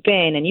everywhere you've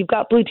been, and you've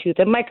got Bluetooth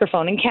and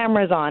microphone and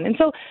cameras on. And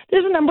so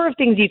there's a number of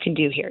things you can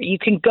do here. You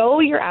can go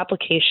your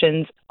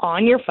applications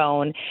on your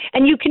phone,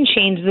 and you can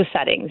change the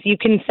settings. You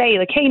can say,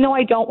 like, hey, no,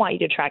 I don't want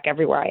you to track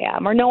everywhere I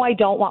am, or no, I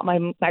don't want my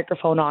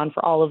microphone on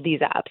for all of these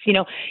apps.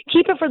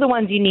 Keep it for the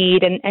ones you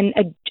need and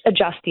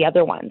adjust the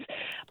other ones.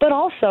 But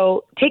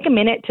also take a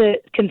minute to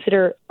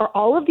consider, are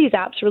all of these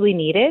apps really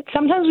needed?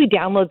 Sometimes we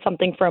download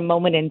something for a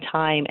moment in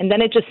time, and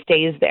then it just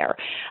stays there.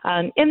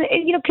 And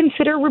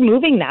consider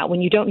removing that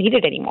when you don't need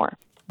it anymore.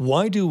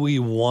 Why do we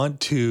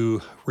want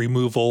to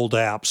remove old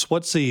apps?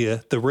 What's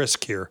the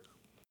risk here?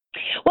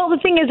 Well, the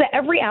thing is that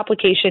every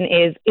application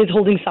is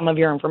holding some of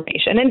your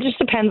information, and it just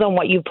depends on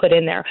what you put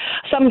in there.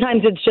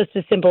 Sometimes it's just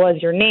as simple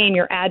as your name,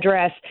 your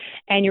address,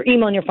 and your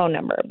email and your phone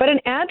number. But an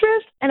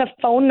address and a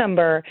phone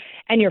number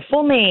and your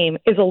full name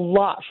is a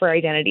lot for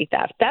identity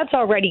theft. That's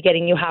already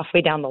getting you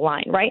halfway down the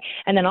line, right?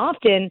 And then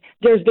often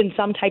there's been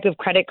some type of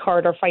credit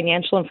card or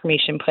financial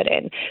information put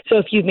in. So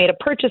if you've made a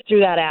purchase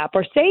through that app,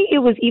 or say it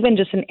was even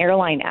just an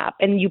airline app,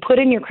 and you put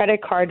in your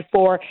credit card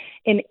for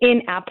an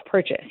in-app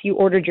purchase, you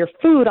ordered your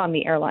food on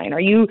the airline, or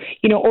you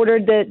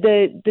ordered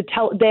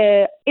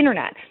the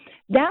internet,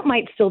 that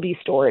might still be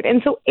stored.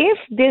 And so if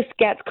this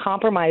gets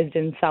compromised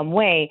in some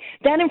way,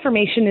 that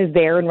information is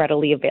there and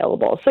readily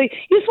available. So you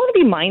just want to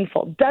be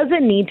mindful. Does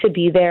it need to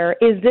be there?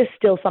 Is this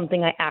still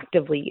something I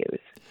actively use?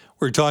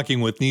 We're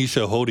talking with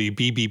Nisha Hody,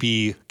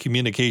 BBB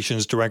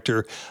Communications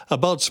Director,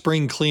 about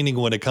spring cleaning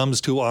when it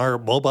comes to our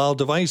mobile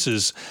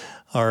devices,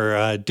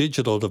 our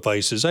digital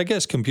devices, I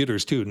guess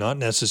computers too, not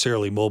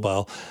necessarily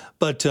mobile,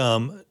 but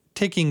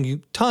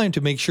taking time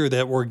to make sure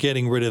that we're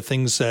getting rid of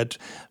things that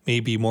may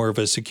be more of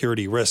a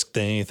security risk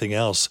than anything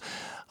else.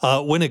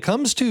 When it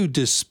comes to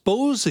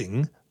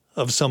disposing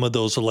of some of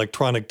those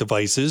electronic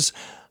devices,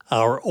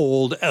 our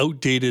old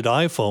outdated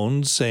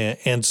iPhones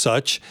and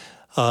such,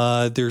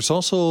 there's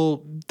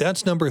also,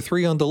 that's number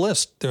 3 on the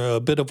list. A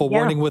bit of a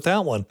warning with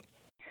that one.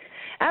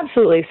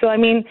 Absolutely. So, I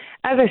mean,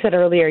 as I said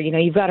earlier,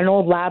 you've got an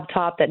old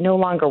laptop that no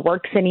longer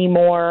works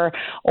anymore,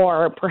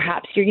 or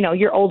perhaps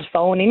your old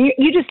phone, and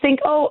you just think,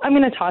 oh, I'm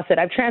going to toss it.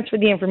 I've transferred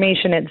the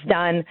information. It's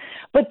done.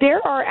 But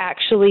there are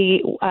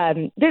actually,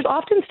 there's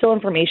often still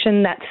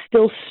information that's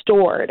still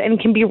stored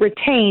and can be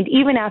retained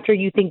even after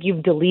you think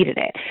you've deleted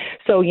it.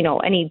 So,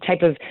 any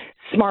type of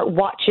smart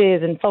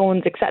watches and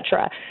phones,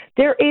 etc.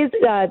 There is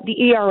the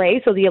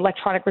ERA, so the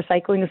Electronic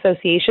Recycling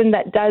Association,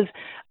 that does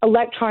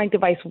electronic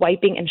device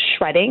wiping and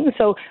shredding.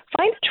 So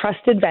find a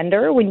trusted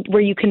vendor where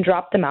you can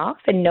drop them off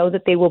and know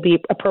that they will be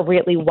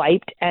appropriately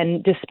wiped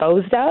and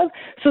disposed of,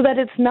 so that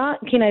it's not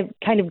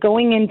kind of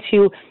going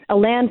into a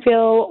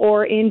landfill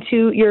or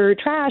into your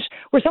trash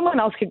where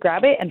someone else could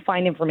grab it and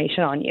find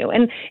information on you.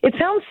 And it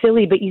sounds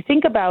silly, but you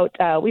think about,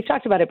 we've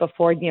talked about it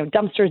before,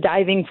 dumpsters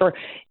diving for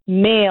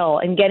mail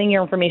and getting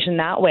your information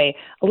that way.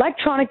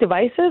 Electronic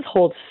devices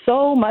hold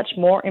so much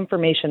more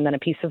information than a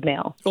piece of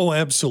mail. Oh,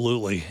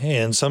 absolutely.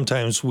 And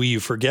sometimes we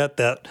forget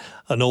that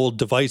an old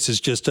device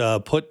is just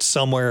put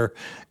somewhere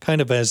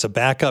kind of as a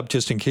backup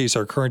just in case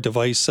our current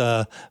device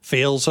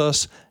fails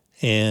us.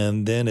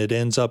 And then it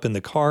ends up in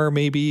the car,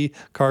 maybe.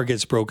 Car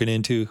gets broken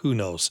into, who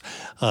knows?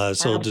 So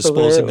Absolutely.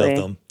 Disposing of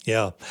them.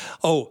 Yeah.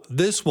 Oh,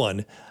 this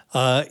one.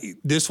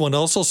 This one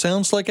also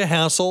sounds like a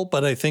hassle,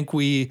 but I think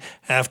we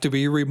have to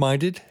be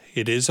reminded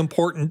it is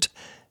important.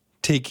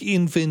 Take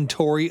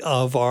inventory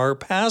of our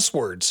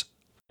passwords.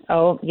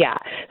 Oh, yeah.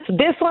 So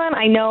this one,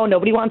 I know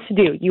nobody wants to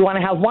do. You want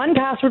to have one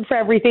password for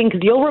everything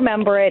because you'll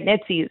remember it and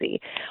it's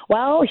easy.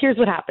 Well, here's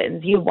what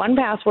happens. You have one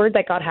password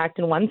that got hacked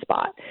in one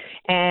spot,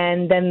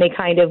 and then they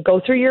kind of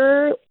go through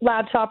your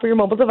laptop or your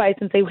mobile device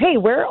and say, hey,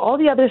 where are all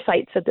the other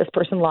sites that this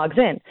person logs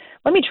in?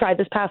 Let me try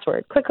this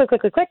password. Click, click,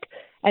 click, click, click.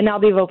 And now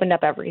they've opened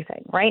up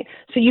everything, right?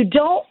 So you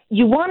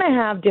want to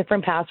have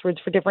different passwords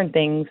for different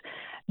things.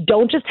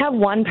 Don't just have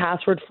one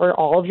password for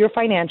all of your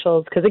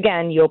financials, because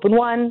again, you open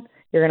one,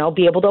 you're going to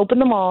be able to open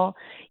them all.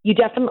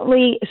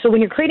 So when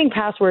you're creating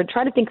password,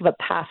 try to think of a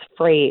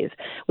passphrase,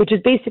 which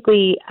is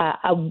basically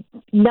a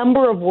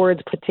number of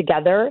words put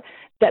together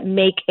that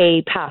make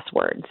a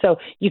password. So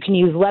you can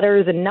use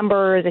letters and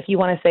numbers. If you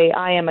want to say,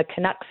 I am a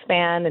Canucks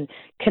fan, and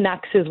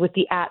Canucks is with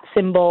the @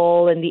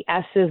 symbol and the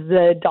S is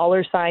the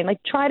 $sign,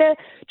 like try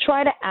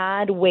to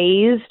add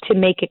ways to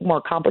make it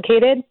more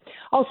complicated.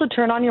 Also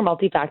turn on your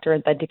multi-factor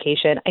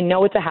authentication. I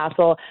know it's a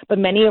hassle, but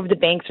many of the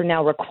banks are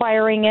now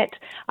requiring it.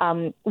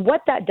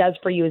 What that does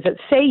for you is that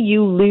say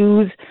you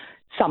lose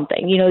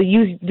something,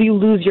 you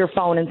lose your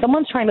phone and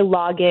someone's trying to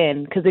log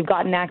in because they've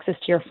gotten access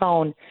to your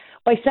phone.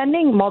 By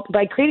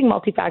creating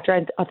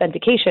multi-factor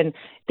authentication,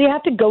 they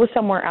have to go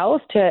somewhere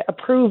else to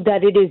approve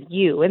that it is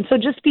you. And so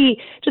just be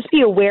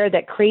aware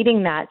that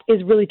creating that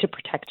is really to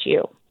protect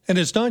you. And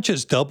it's not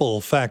just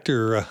double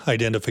factor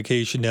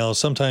identification now.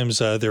 Sometimes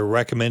they're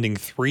recommending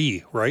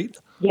 3, right?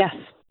 Yes.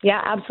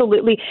 Yeah,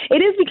 absolutely.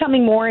 It is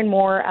becoming more and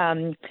more,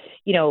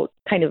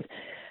 kind of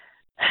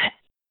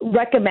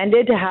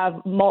recommended to have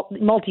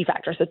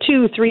multi-factor, so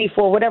 2, 3,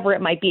 4, whatever it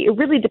might be. It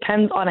really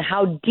depends on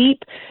how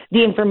deep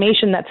the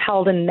information that's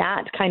held in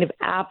that kind of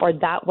app or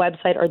that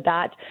website or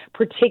that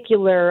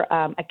particular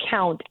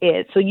account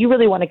is. So you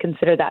really want to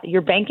consider that.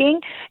 Your banking,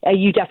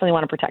 you definitely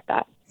want to protect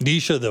that.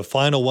 Nisha, the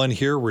final one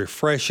here,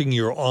 refreshing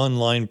your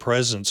online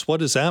presence. What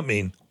does that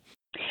mean?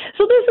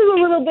 So this is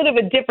a little bit of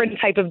a different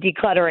type of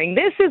decluttering.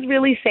 This is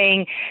really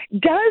saying,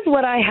 does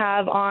what I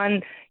have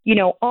on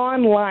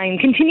online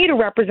continue to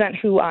represent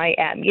who I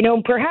am?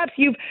 Perhaps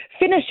you've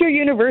finished your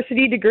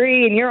university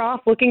degree and you're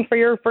off looking for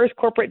your first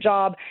corporate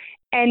job.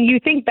 And you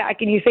think back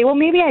and you say, well,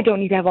 maybe I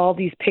don't need to have all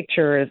these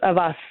pictures of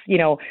us,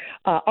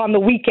 on the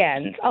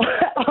weekends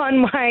on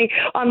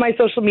my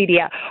social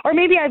media. Or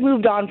maybe I've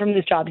moved on from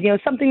this job,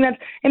 something that's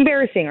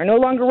embarrassing or no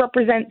longer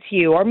represents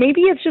you. Or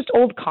maybe it's just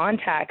old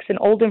contacts and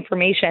old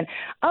information.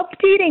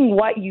 Updating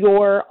what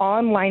your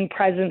online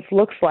presence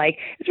looks like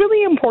is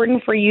really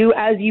important for you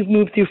as you've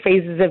moved through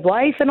phases of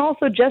life, and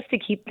also just to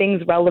keep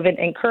things relevant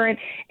and current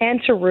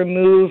and to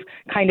remove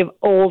kind of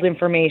old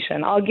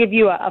information. I'll give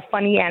you a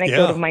funny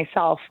anecdote of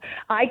myself.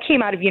 I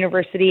came out of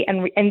university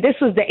and this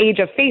was the age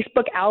of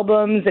Facebook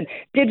albums and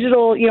digital,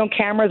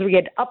 cameras where you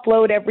had to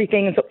upload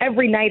everything. And so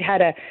every night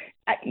had a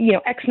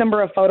X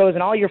number of photos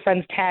and all your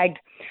friends tagged.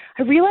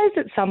 I realized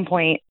at some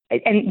point,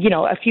 and,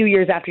 a few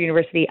years after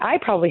university, I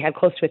probably had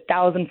close to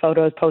 1,000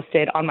 photos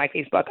posted on my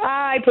Facebook.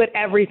 I put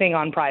everything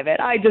on private.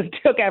 I just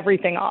took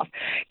everything off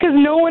because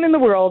no one in the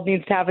world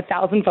needs to have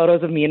 1,000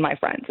 photos of me and my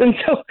friends. And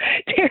so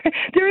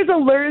there is a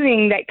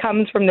learning that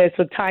comes from this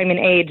with time and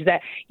age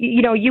that,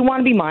 you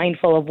want to be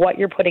mindful of what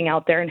you're putting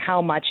out there and how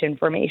much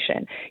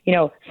information.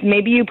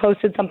 Maybe you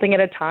posted something at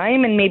a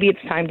time and maybe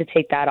it's time to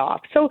take that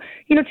off. So,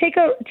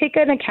 take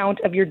an account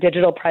of your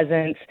digital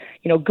presence,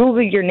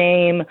 Google your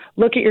name,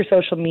 look at your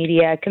social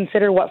media,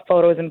 consider what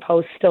photos and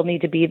posts still need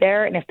to be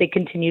there and if they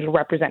continue to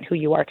represent who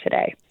you are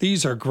today.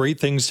 These are great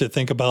things to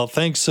think about.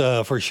 Thanks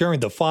for sharing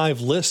the 5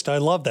 list. I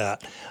love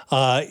that.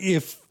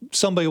 If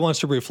somebody wants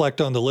to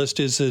reflect on the list,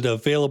 is it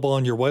available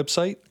on your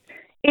website?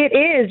 It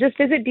is. Just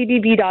visit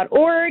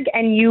dbb.org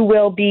and you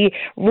will be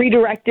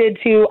redirected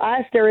to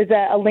us. There is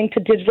a link to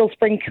digital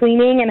spring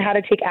cleaning and how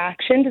to take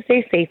action to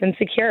stay safe and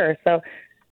secure. So